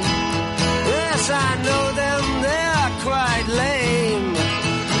mentioned, yes, I know them, they're quite lame.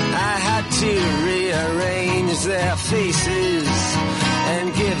 I had to rearrange their faces and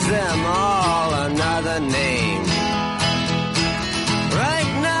give them all another name.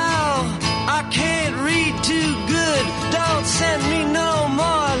 Right now, I can't read too good. Don't send me no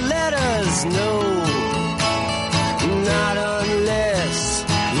more letters, no. Not unless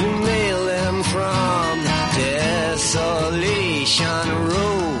you mail them from Desolation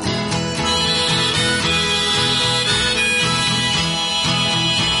Road.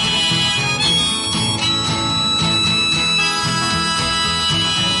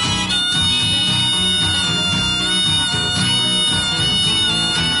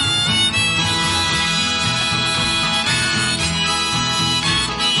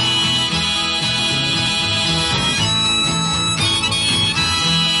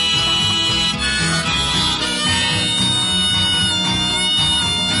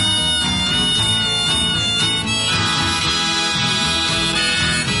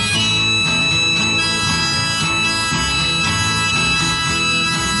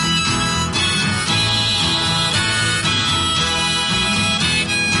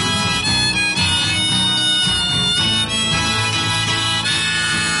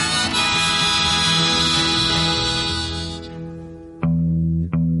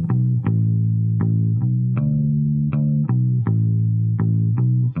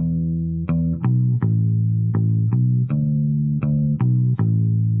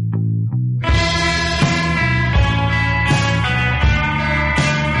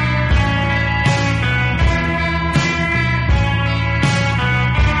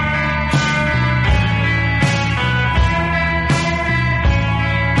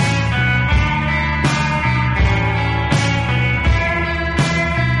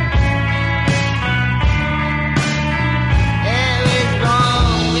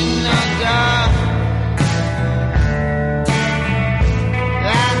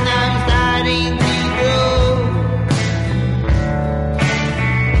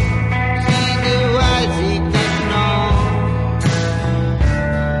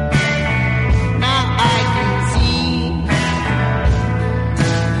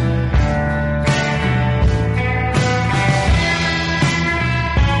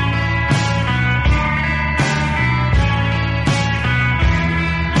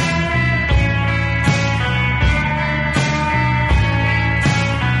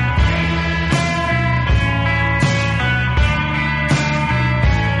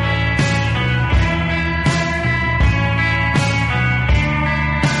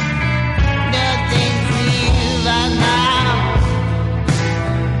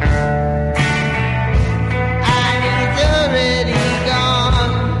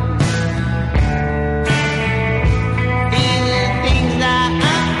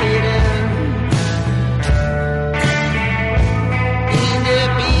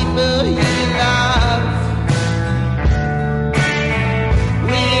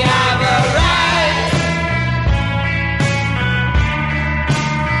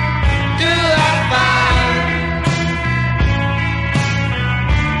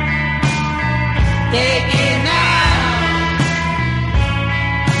 Take it now.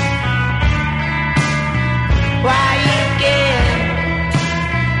 Why you can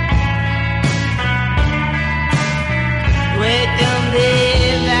wait till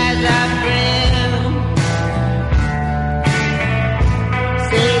live as a friend.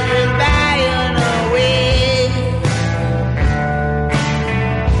 Say goodbye on the way.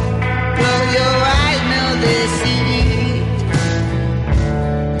 Close your eyes, now they see.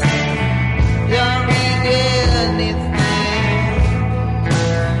 Don't regret anything.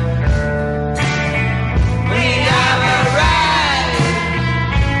 We have arrived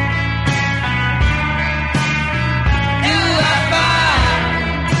to a bar.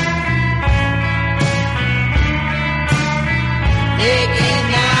 Take it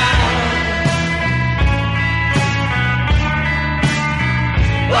now.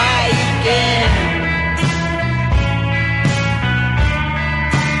 Why you can't?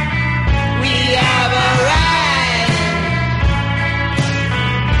 We have arrived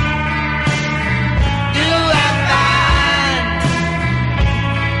to a bar.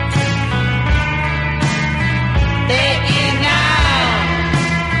 Take it now.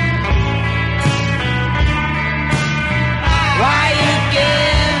 Why you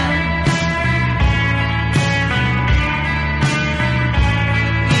can't?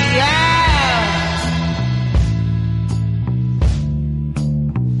 We have.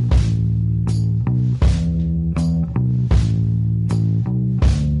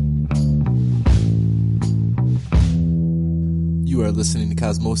 You are listening to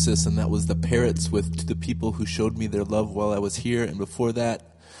Cosmosis, and that was the Parrots with To the People Who Showed Me Their Love While I Was Here. And before that,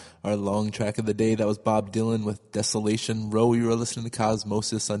 our long track of the day, that was Bob Dylan with Desolation Row. You are listening to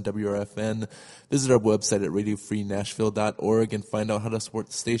Cosmosis on WRFN. Visit our website at radiofreenashville.org and find out how to support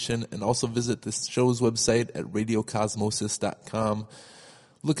the station. And also visit the show's website at radiocosmosis.com.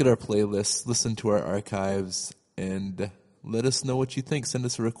 Look at our playlists, listen to our archives, and let us know what you think. Send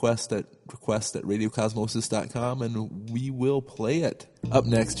us a request at radiocosmosis.com, and we will play it. Up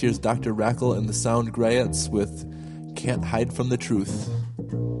next, here's Dr. Rackle and the Sound Griots with Can't Hide from the Truth.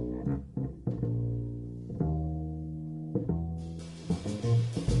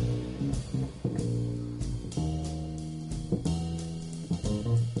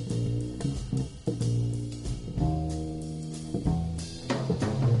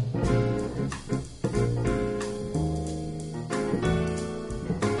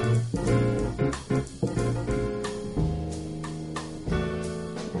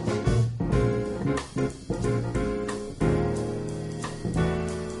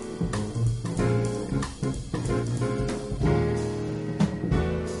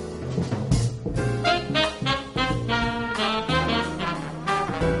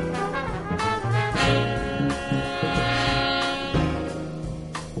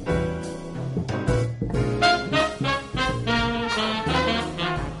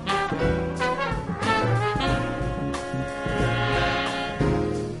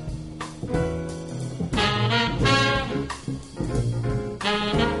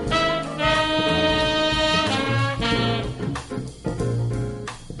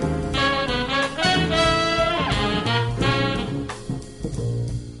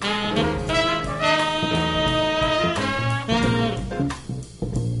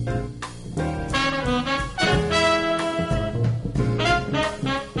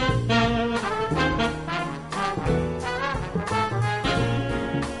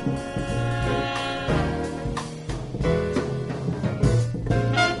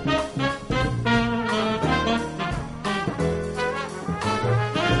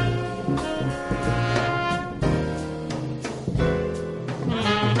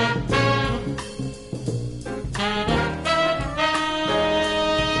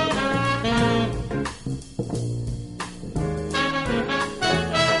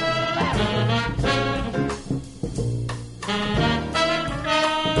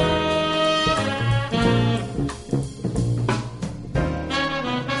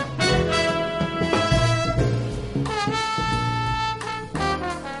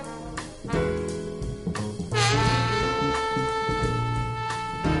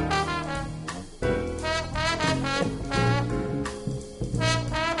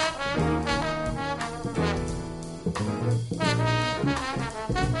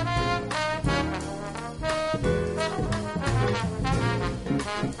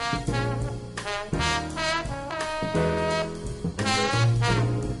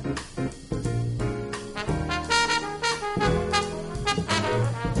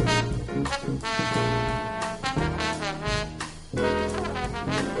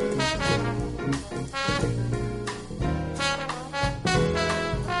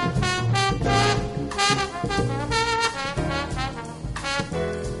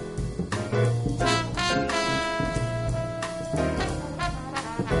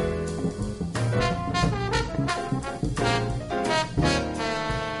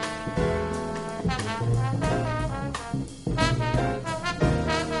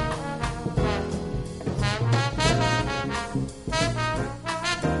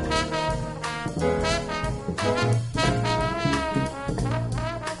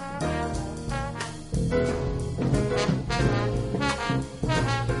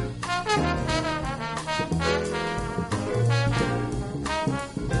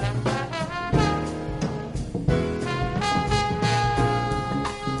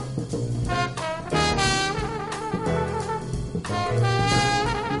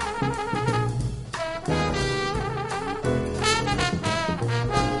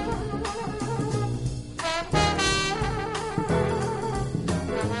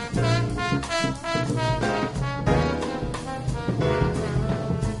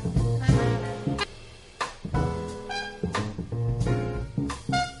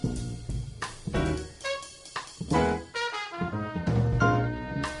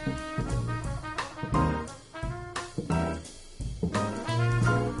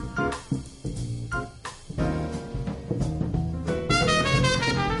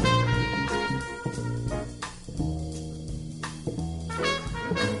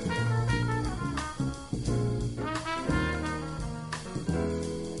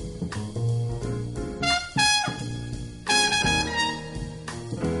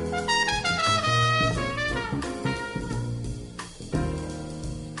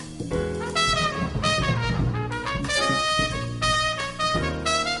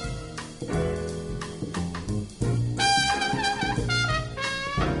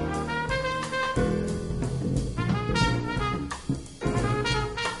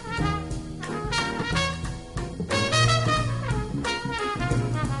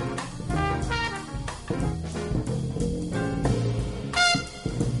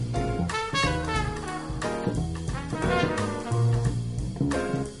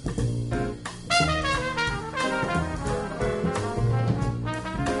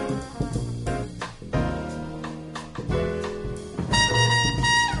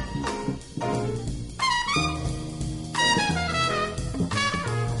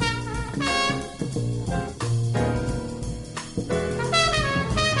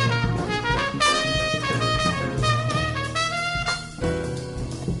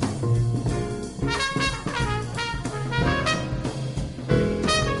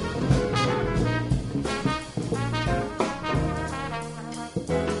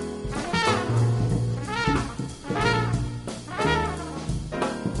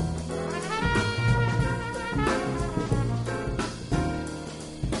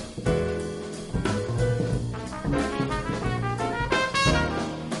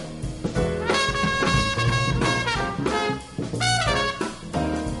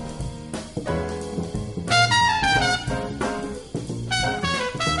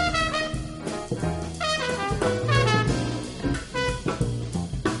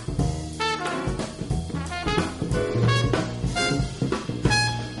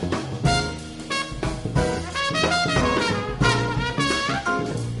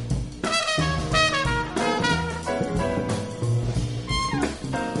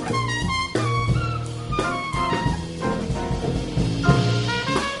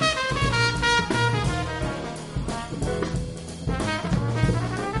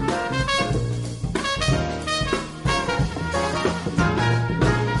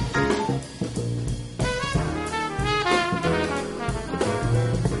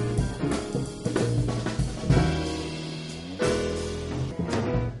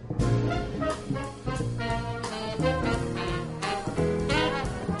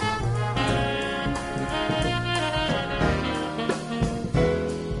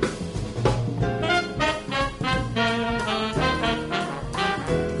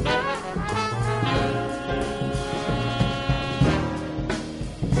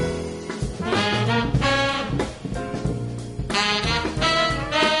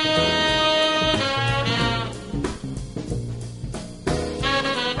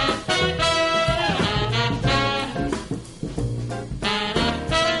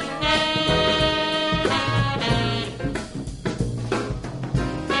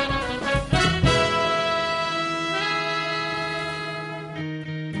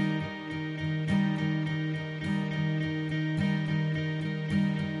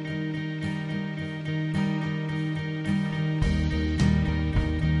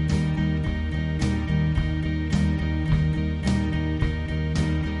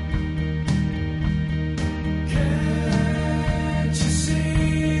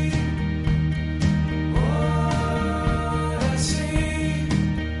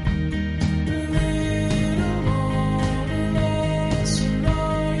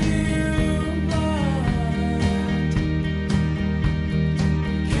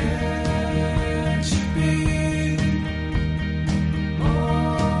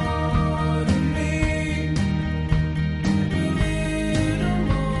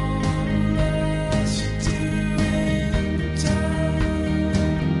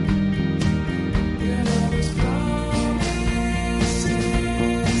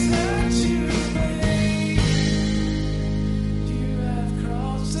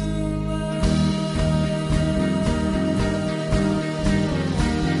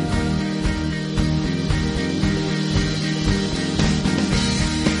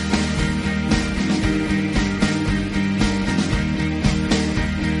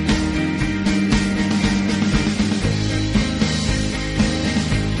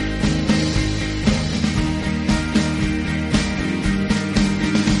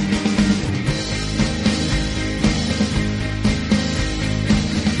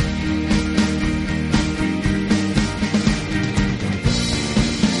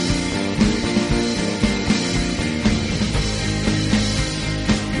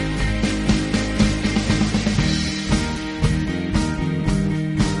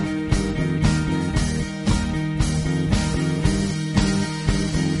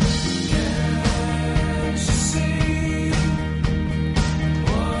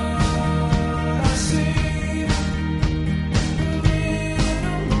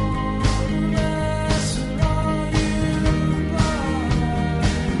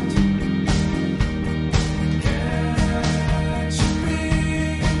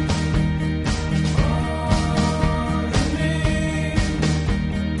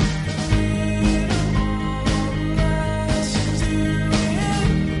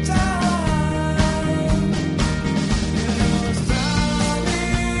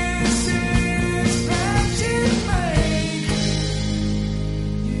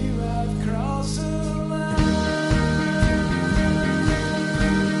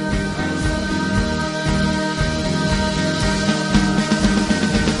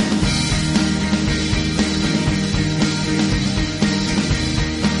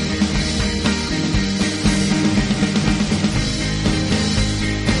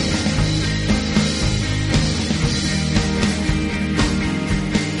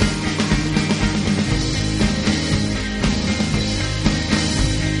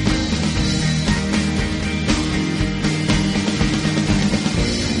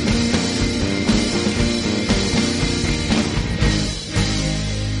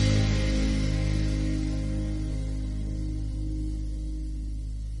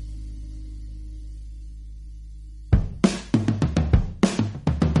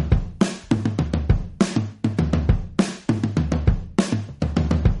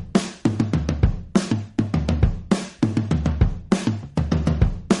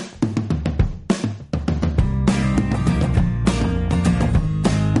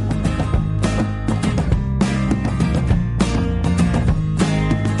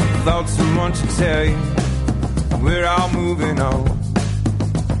 want to tell you, we're all moving on.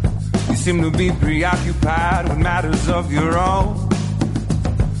 You seem to be preoccupied with matters of your own.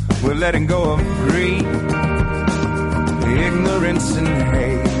 We're letting go of greed, ignorance and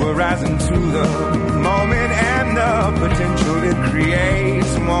hate. We're rising to the moment and the potential it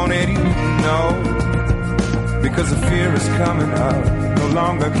creates. Won't it, you know? Because the fear is coming up. No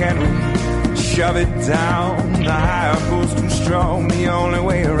longer can we shove it down. The higher pull's too strong. The only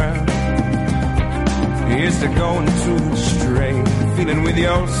way around is to go into it straight. Feeling with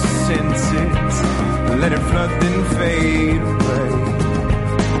your senses. Let it flood then fade away.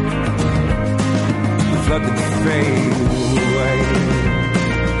 Flood then fade away.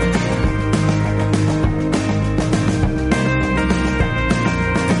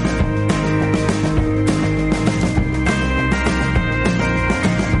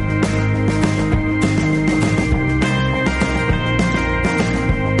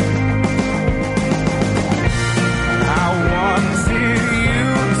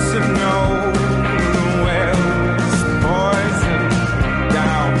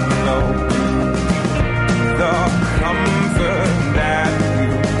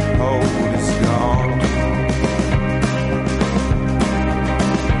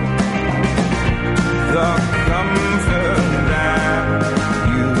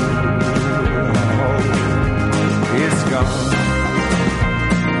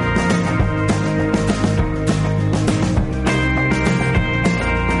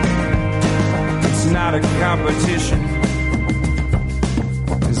 Competition.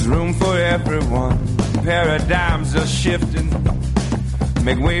 There's room for everyone. Paradigms are shifting.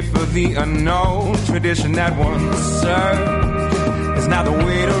 Make way for the unknown. Tradition that once served is now the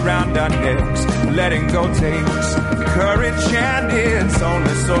weight around our necks. Letting go takes courage and its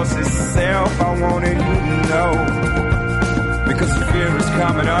only source is self. I wanted you to know. Because the fear is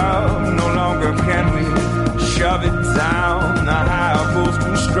coming up. No longer can we shove it down. The higher pull's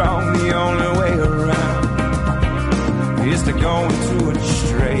too strong. The only way around is to go into it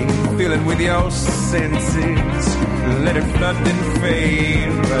straight. Feel it with your senses. Let it flood then fade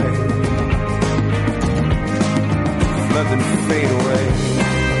away. Flood then fade away.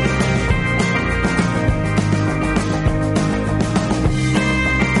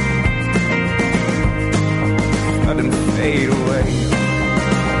 Flood then fade away.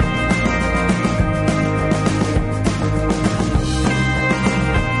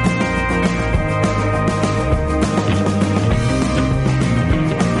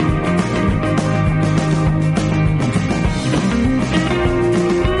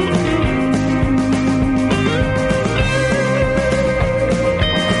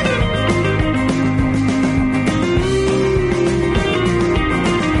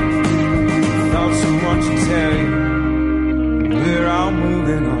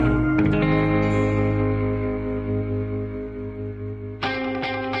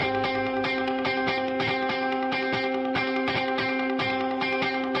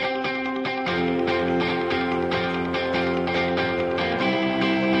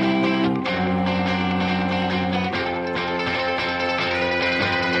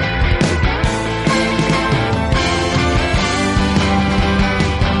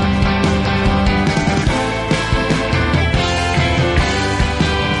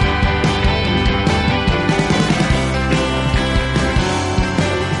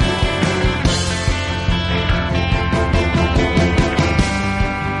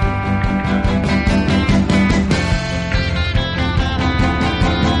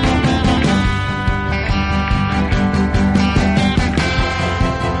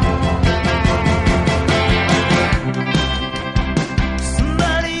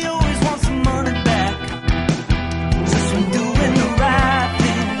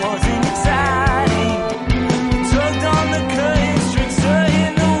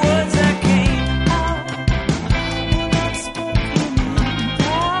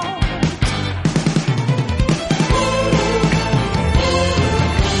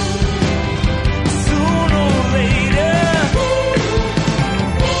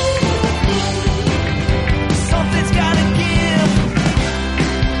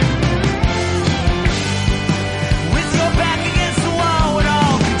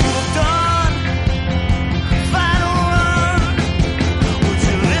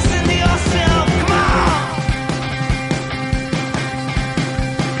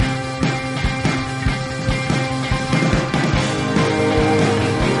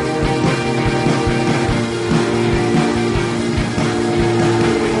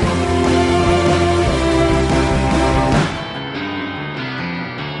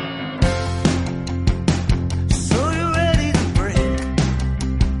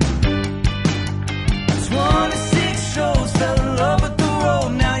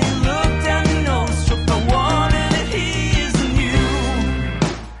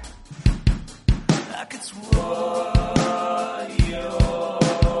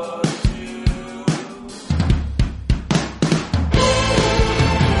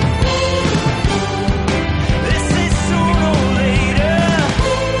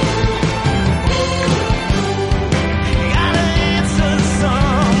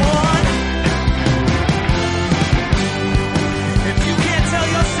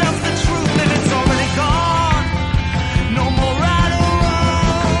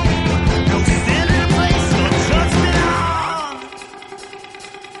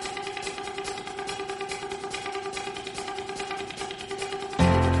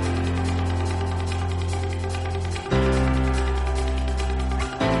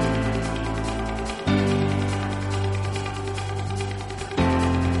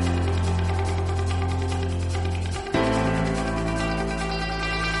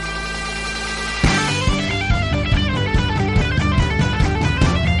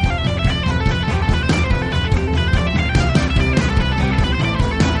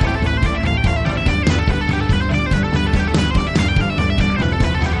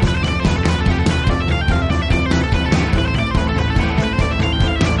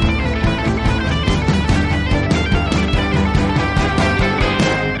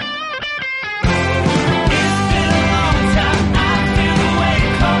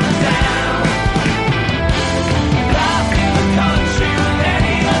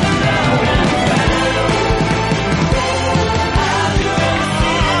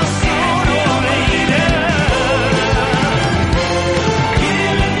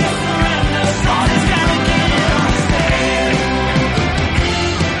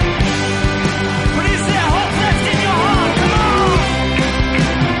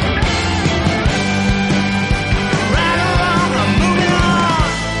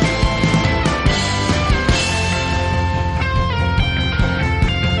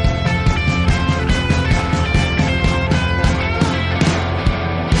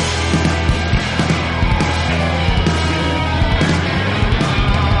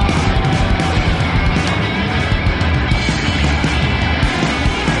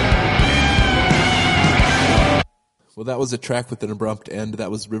 Well, that was a track with an abrupt end. That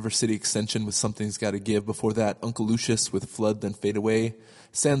was River City Extension with Something's Gotta Give. Before that, Uncle Lucius with Flood Then Fade Away.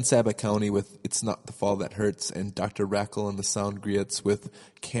 San Saba County with It's Not the Fall That Hurts. And Dr. Rackle and the Sound Griots with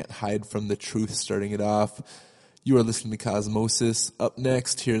Can't Hide From the Truth starting it off. You are listening to Cosmosis. Up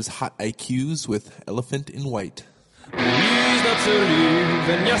next, here's Hot IQs with Elephant in White. Reason not to leave,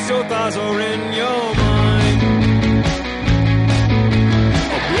 and yes, your thoughts are in your mind.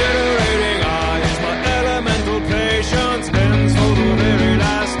 Obliterating eyes, my elemental patience bends for the very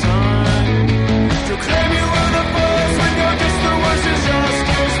last time. To claim you were the first when you're just the worst is just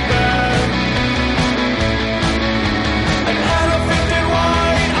as bad. An elephant in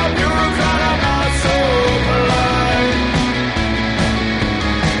white, a bureaucrat, I'm not so polite.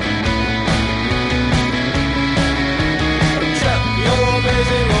 Check your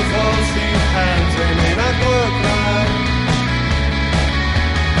amazing or falsely hands, they may not work right.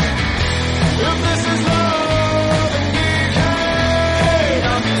 If this is love and decay,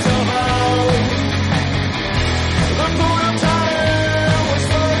 knock yourself out. The moon of time was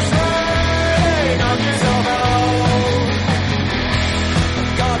first ray, knock yourself out.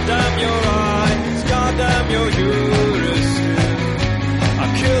 Goddamn your eyes, goddamn your uteruses. I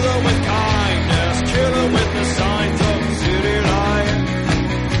kill them with kindness, kill them with the signs of city life.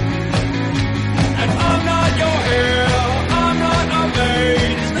 And I'm not your hero, I'm not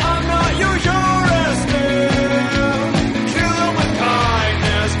amazed, I'm not your heuristic. Kill them with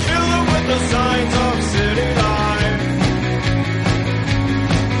kindness, kill them with the signs of city life.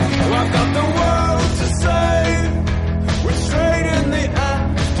 Oh, I've got the world to say, we're straight in the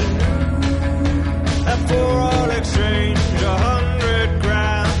afternoon. And for our exchange, 100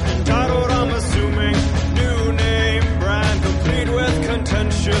 grand, entitled I'm assuming, new name brand, complete with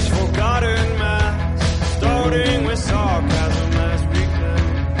contentious forgotten mass, starting with sarcasm as we can.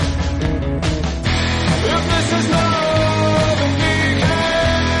 If this is love and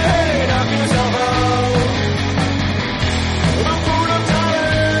decay, knock yourself out. The food of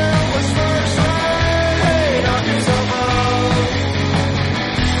time was first rate, knock yourself out.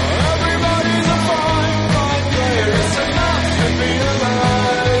 Everybody's a fine player, it's enough to be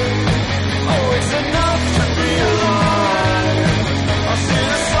alive. Oh, it's enough to be alive. I see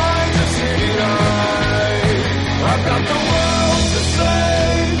the signs of city life. I've got the world to say,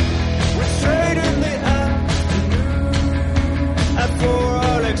 we're straight in the afternoon.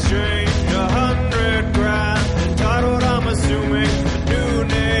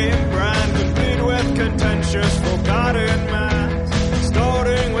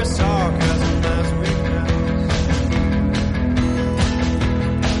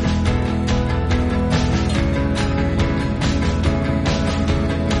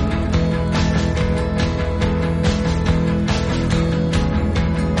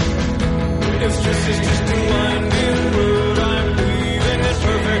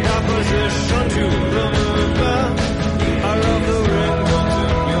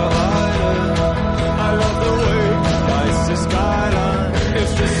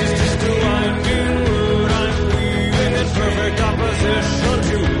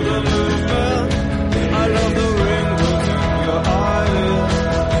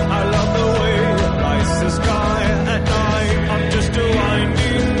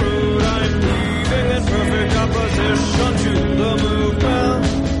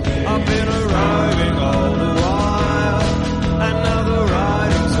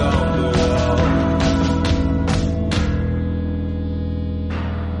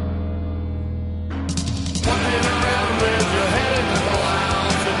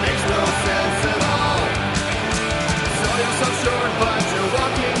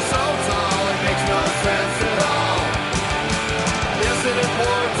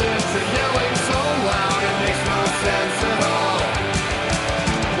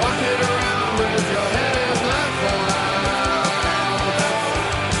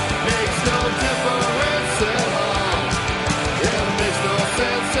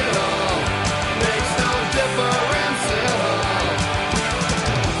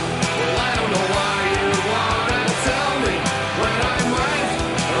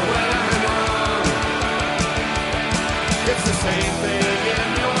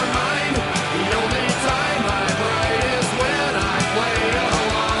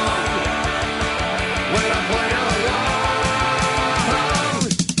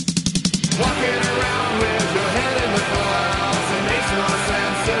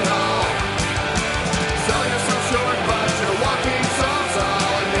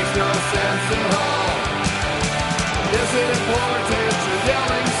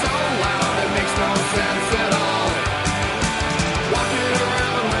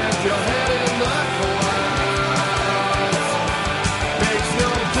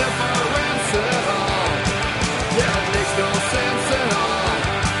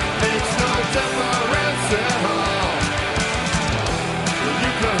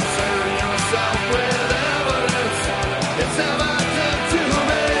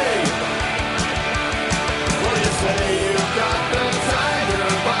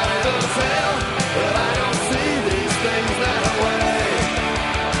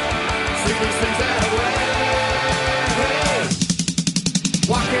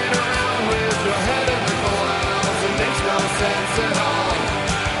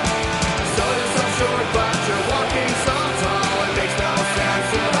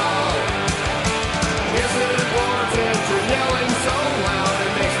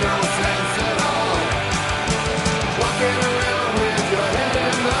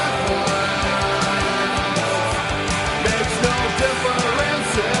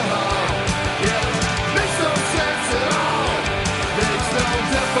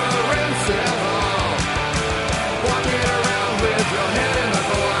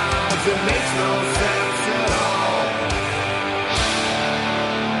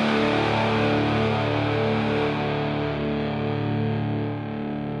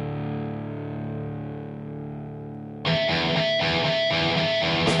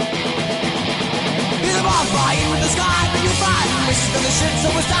 flying in the sky, but you're fine. Wishes for the shit, so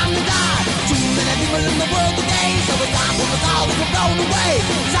it's time to die. Too many people in the world today, so it's time for us all to be blown away.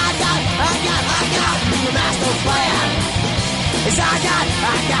 'Cause I got the master plan. 'Cause I got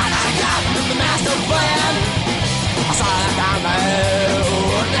the master plan. I saw that countdown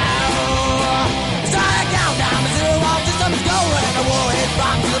now. I saw that countdown, the zero off the sun's go. And the warhead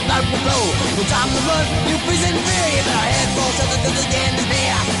bombs, the blood will flow. No time to run, you freeze in fear. You better head for something to the end is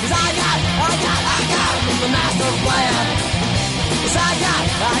near. 'Cause I got the master plan. 'Cause I got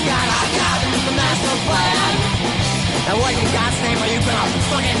the master plan. And what in God's name are you gonna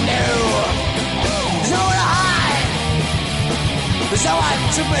fucking do? There's nowhere to hide. There's no one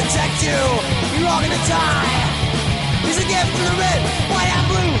to protect you. You're all gonna die. Here's a gift from the red, white and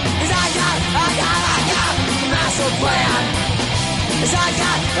blue. 'Cause I got the master plan. 'Cause I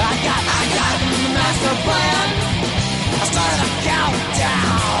got the master plan. I started a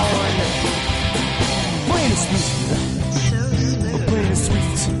countdown. Playing it sweet. We're playing it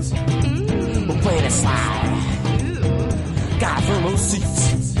sweet. We're playing it slide. Got thermal seats.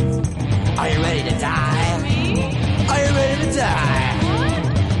 Are you ready to die? Are you ready to die?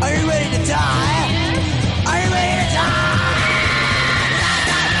 Are you ready to die? Are you ready to die?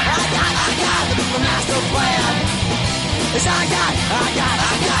 I got the master plan. Yes, I got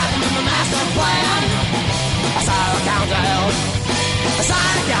the master plan. I saw a countdown. I saw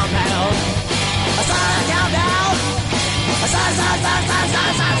a countdown. I saw a countdown. I saw.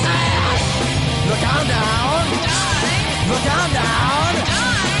 Look countdown. Look countdown.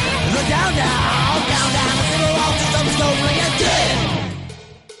 Look countdown. Countdown. The zero off the thumbs go ring again.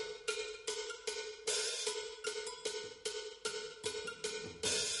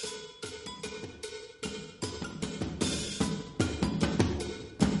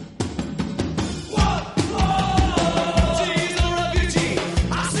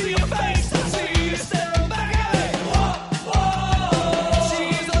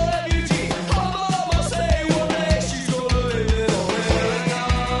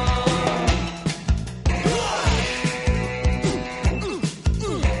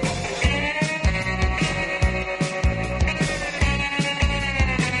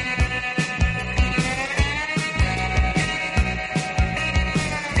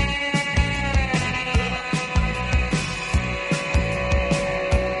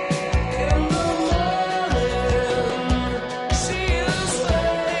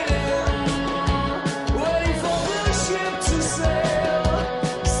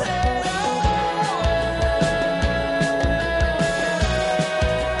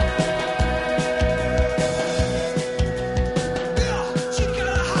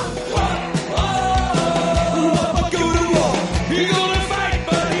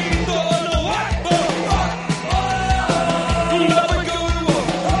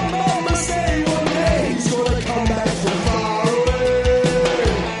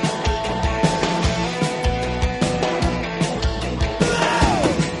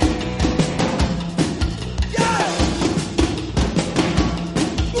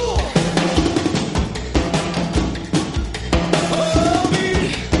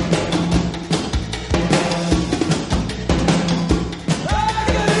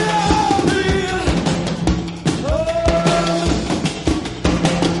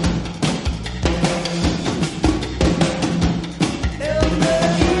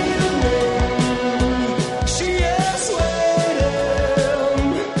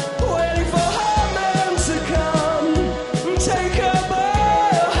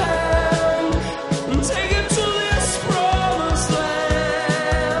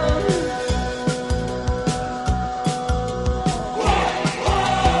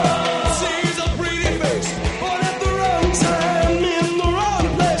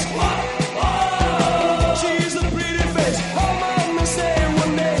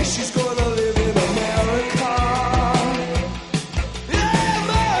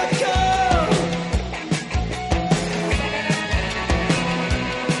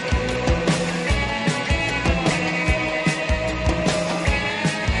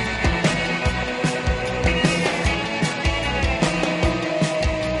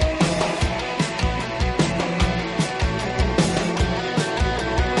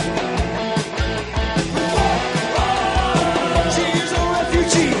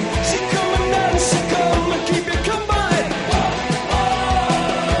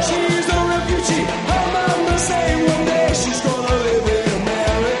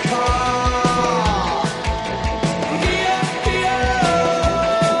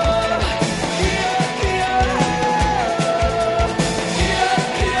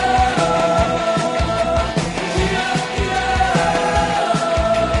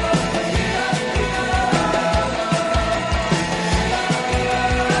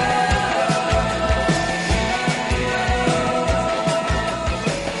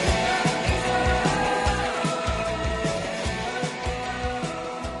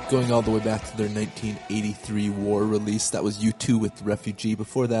 Going all the way back to their 1983 War release. That was U2 with Refugee.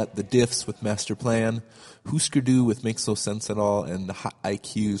 Before that, The Diffs with Master Plan, Husker Du with Makes No Sense at All, and the Hot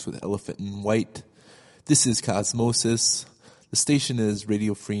IQs with Elephant in White. This is Cosmosis. The station is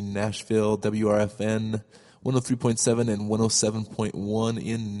Radio Free Nashville, WRFN 103.7 and 107.1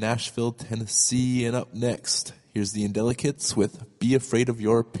 in Nashville, Tennessee. And up next, here's the Indelicates with Be Afraid of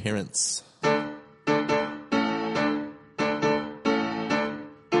Your Parents.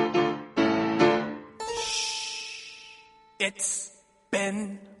 It's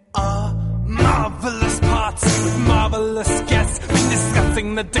been a marvelous party with marvelous guests. Been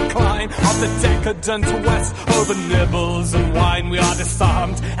discussing the decline of the decadent West. Over nibbles and wine we are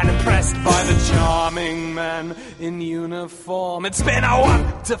disarmed and impressed by the charming men in uniform. It's been a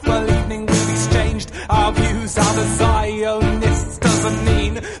wonderful evening. We've exchanged our views. How the Zionists doesn't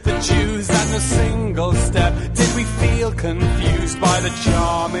mean the Jews and a single step. Did we feel confused by the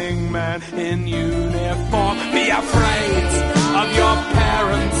charming men in uniform? Be afraid of your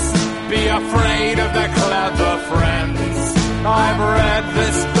parents. Be afraid of their clever friends. I've read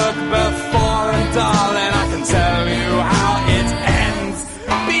this book before, and darling, I can tell you how it ends.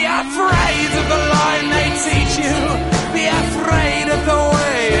 Be afraid of the line they teach you. Be afraid of the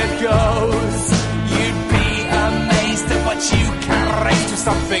way it goes. You'd be amazed at what you can raise to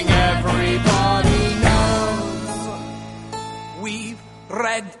something everybody knows. We've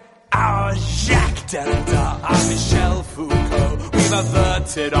read our Jacques Derrida, our Michel Foucault. We've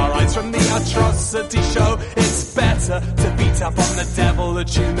averted our eyes from the atrocity show. It's better to beat up on the devil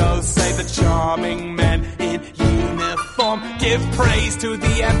that you know, say the charming men in uniform. Give praise to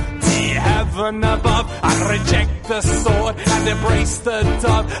the empty heaven above. I reject the sword and embrace the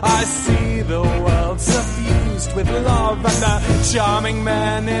dove. I see the world suffused with love and the charming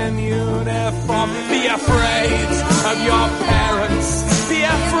men in uniform. Be afraid of your parents. Be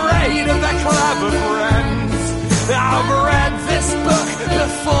afraid of their clever friends. I've read this book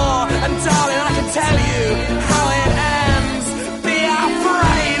before, and darling, I can tell you how it ends. Be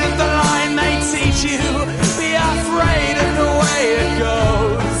afraid of the line they teach you. Be afraid of the way it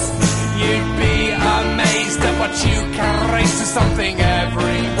goes. You'd be amazed at what you can raise to something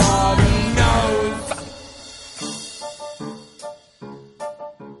everybody knows.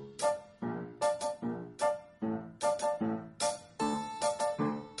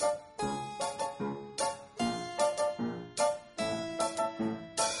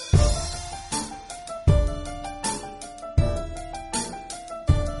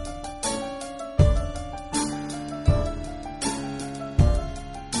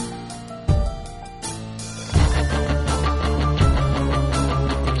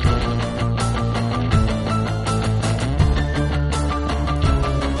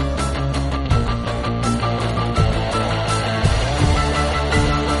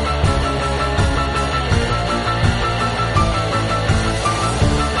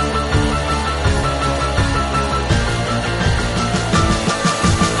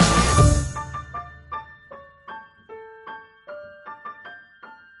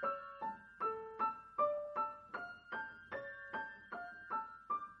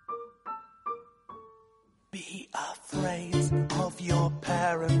 Be afraid of your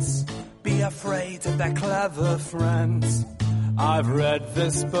parents. Be afraid of their clever friends. I've read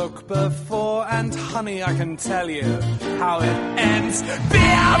this book before, and honey, I can tell you how it ends. Be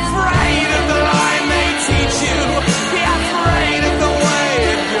afraid of the line they teach you. Be afraid of the way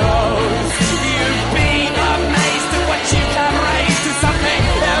it goes. You'd be amazed at what you can raise to something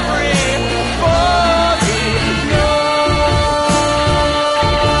everybody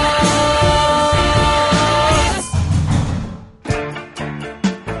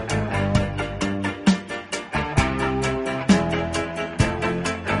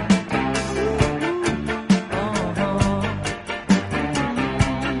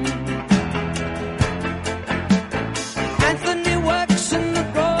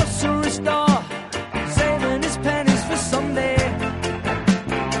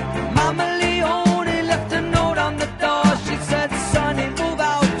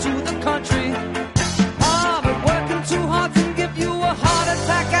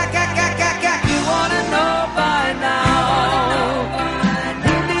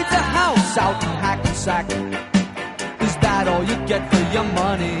Is that all you get for your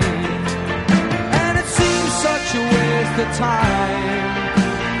money? And it seems such a waste of time.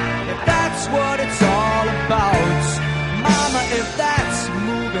 If that's what it's all about, Mama, if that's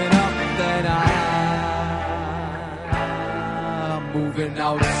moving up, then I'm moving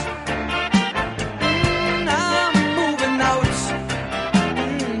out. I'm moving out.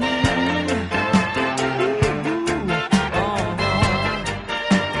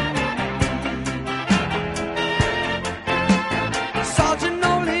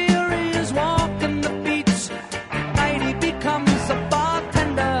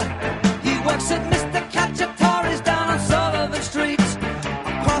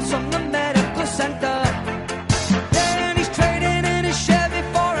 from the medical center. Then he's trading in his Chevy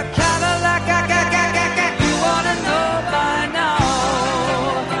for a Cadillac. You ought to know by now.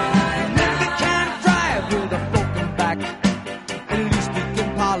 And if he can't drive with a broken back, at least he can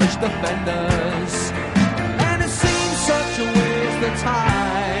polish the fenders. And it seems such a waste of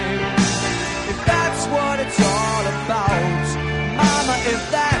time, if that's what it's all about. Mama, if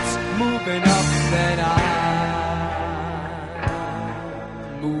that's moving up, then I'm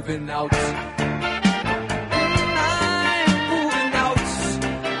moving out. I'm moving out.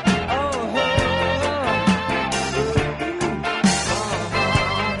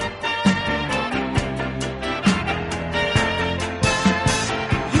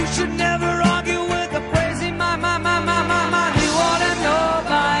 You should never argue with a crazy mama. You ought to know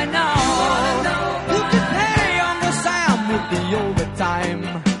by now. You can pay Uncle Sam with the overtime.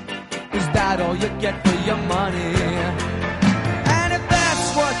 Is that all you get for your money? And if that's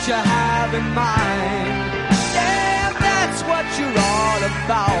what you have in mind, yeah, if that's what you're all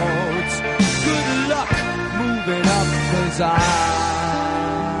about, good luck moving up, 'cause I'm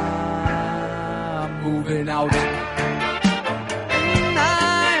moving out.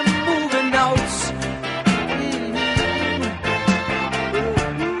 I'm moving out.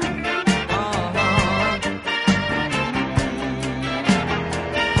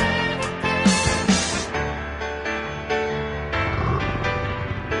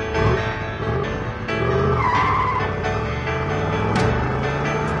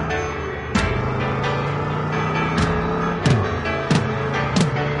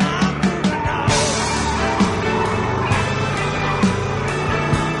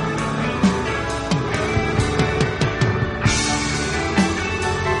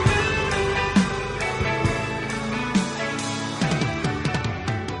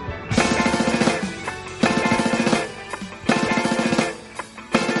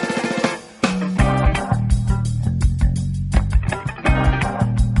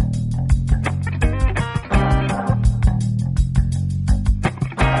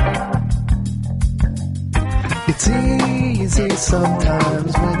 It's easy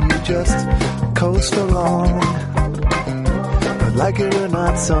sometimes when you just coast along, but like it or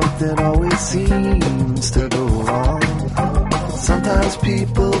not, something always seems to go wrong. Sometimes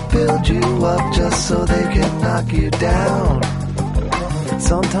people build you up just so they can knock you down.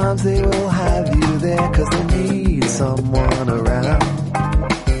 Sometimes they will have you there 'cause they need someone around.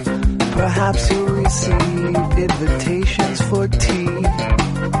 Perhaps you'll receive invitations for tea,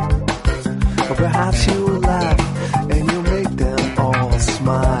 or perhaps you will laugh and you'll make them all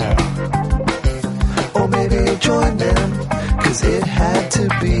smile. Or maybe you'll join them 'cause it had to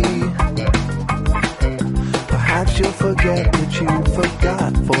be. Perhaps you'll forget that you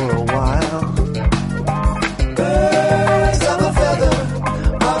forgot for a while. Birds of a feather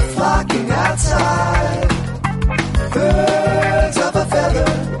are flocking outside. Birds of a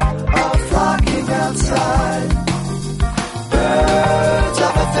feather are flocking outside. Birds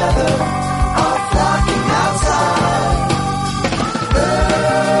of a feather are flocking outside.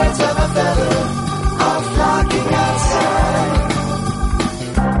 Birds of a feather are flocking outside.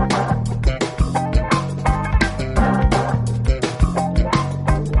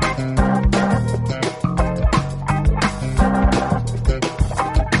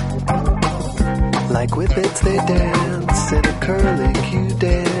 Like whippets they dance in a curly-cue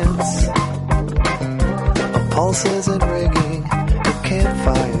dance of pulses and ringing of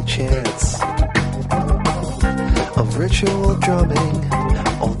campfire chants, of ritual drumming,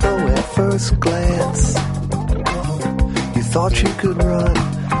 although at first glance you thought you could run,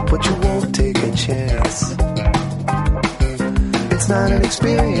 but you won't take a chance. It's not an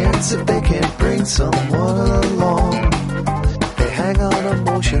experience if they can't bring someone along. They hang on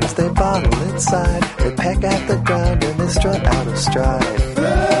emotions they bottle inside. They peck at the ground and they strut out of stride.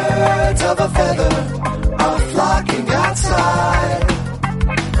 Birds of a feather are flocking outside.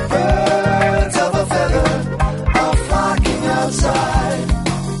 Birds of a feather are flocking outside.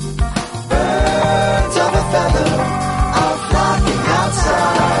 Birds of a feather are flocking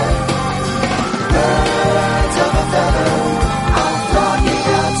outside. Birds of a feather are flocking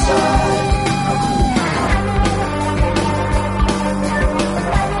outside.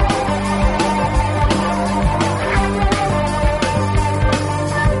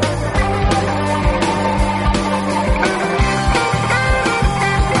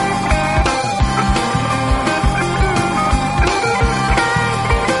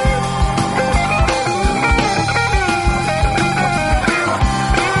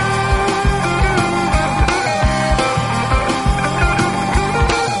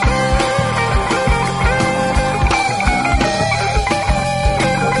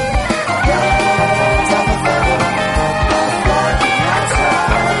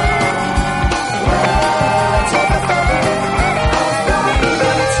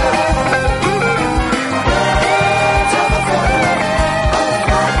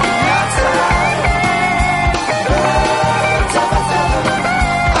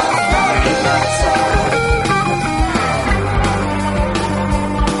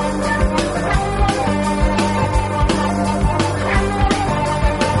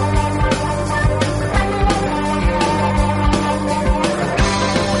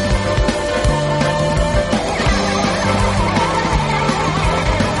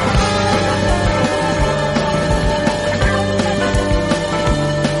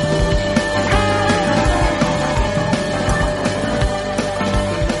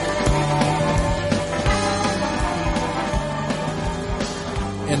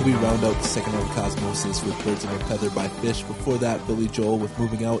 second hour of Cosmosis with Birds of a Feather by Fish. Before that, Billy Joel with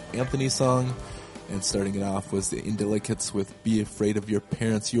Moving Out, Anthony's song. And starting it off was the Indelicates with Be Afraid of Your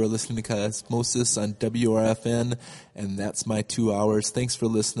Parents. You are listening to Cosmosis on WRFN, and that's my 2 hours. Thanks for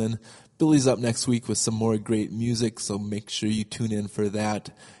listening. Billy's up next week with some more great music, so make sure you tune in for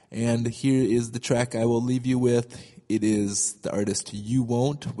that. And here is the track I will leave you with. It is the artist You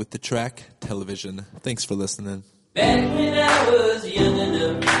Won't with the track Television. Thanks for listening. Back when I was young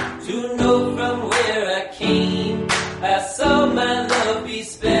enough to know from where I came, I saw my love be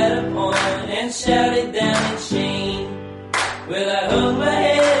spat upon and shouted down in shame. Well, I hung my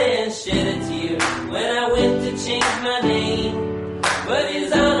head and shed a tear when I went to change my name. But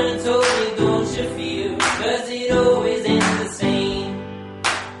His Honor told me, don't you fear, 'cause it always ends the same.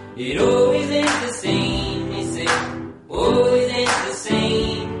 It always ends the same, he said, always ends the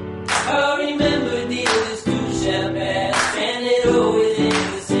same. I remember, dear, this too shall pass, and it always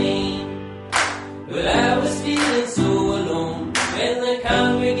ends the same. But I was feeling so alone when the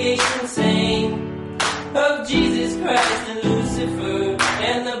congregation sang of Jesus Christ and Lucifer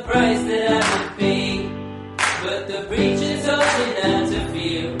and the price that I would pay. But the preacher told me not to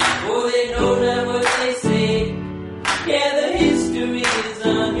fear, for they know not what they say. Yeah, the history is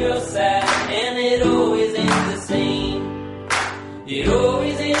on your side, and it always ends the same. It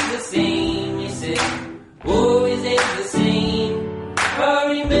always ends the same, he said, always ends the same. I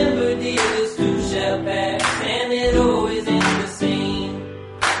remember, dear, this too shall pass, and it always ends the same.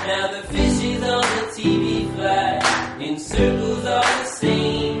 Now the fishes on the TV fly in circles all the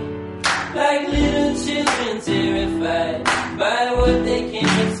same, like little children terrified by what they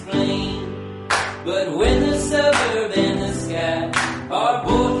can't explain. But when the suburb and the sky are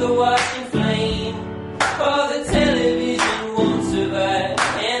both awash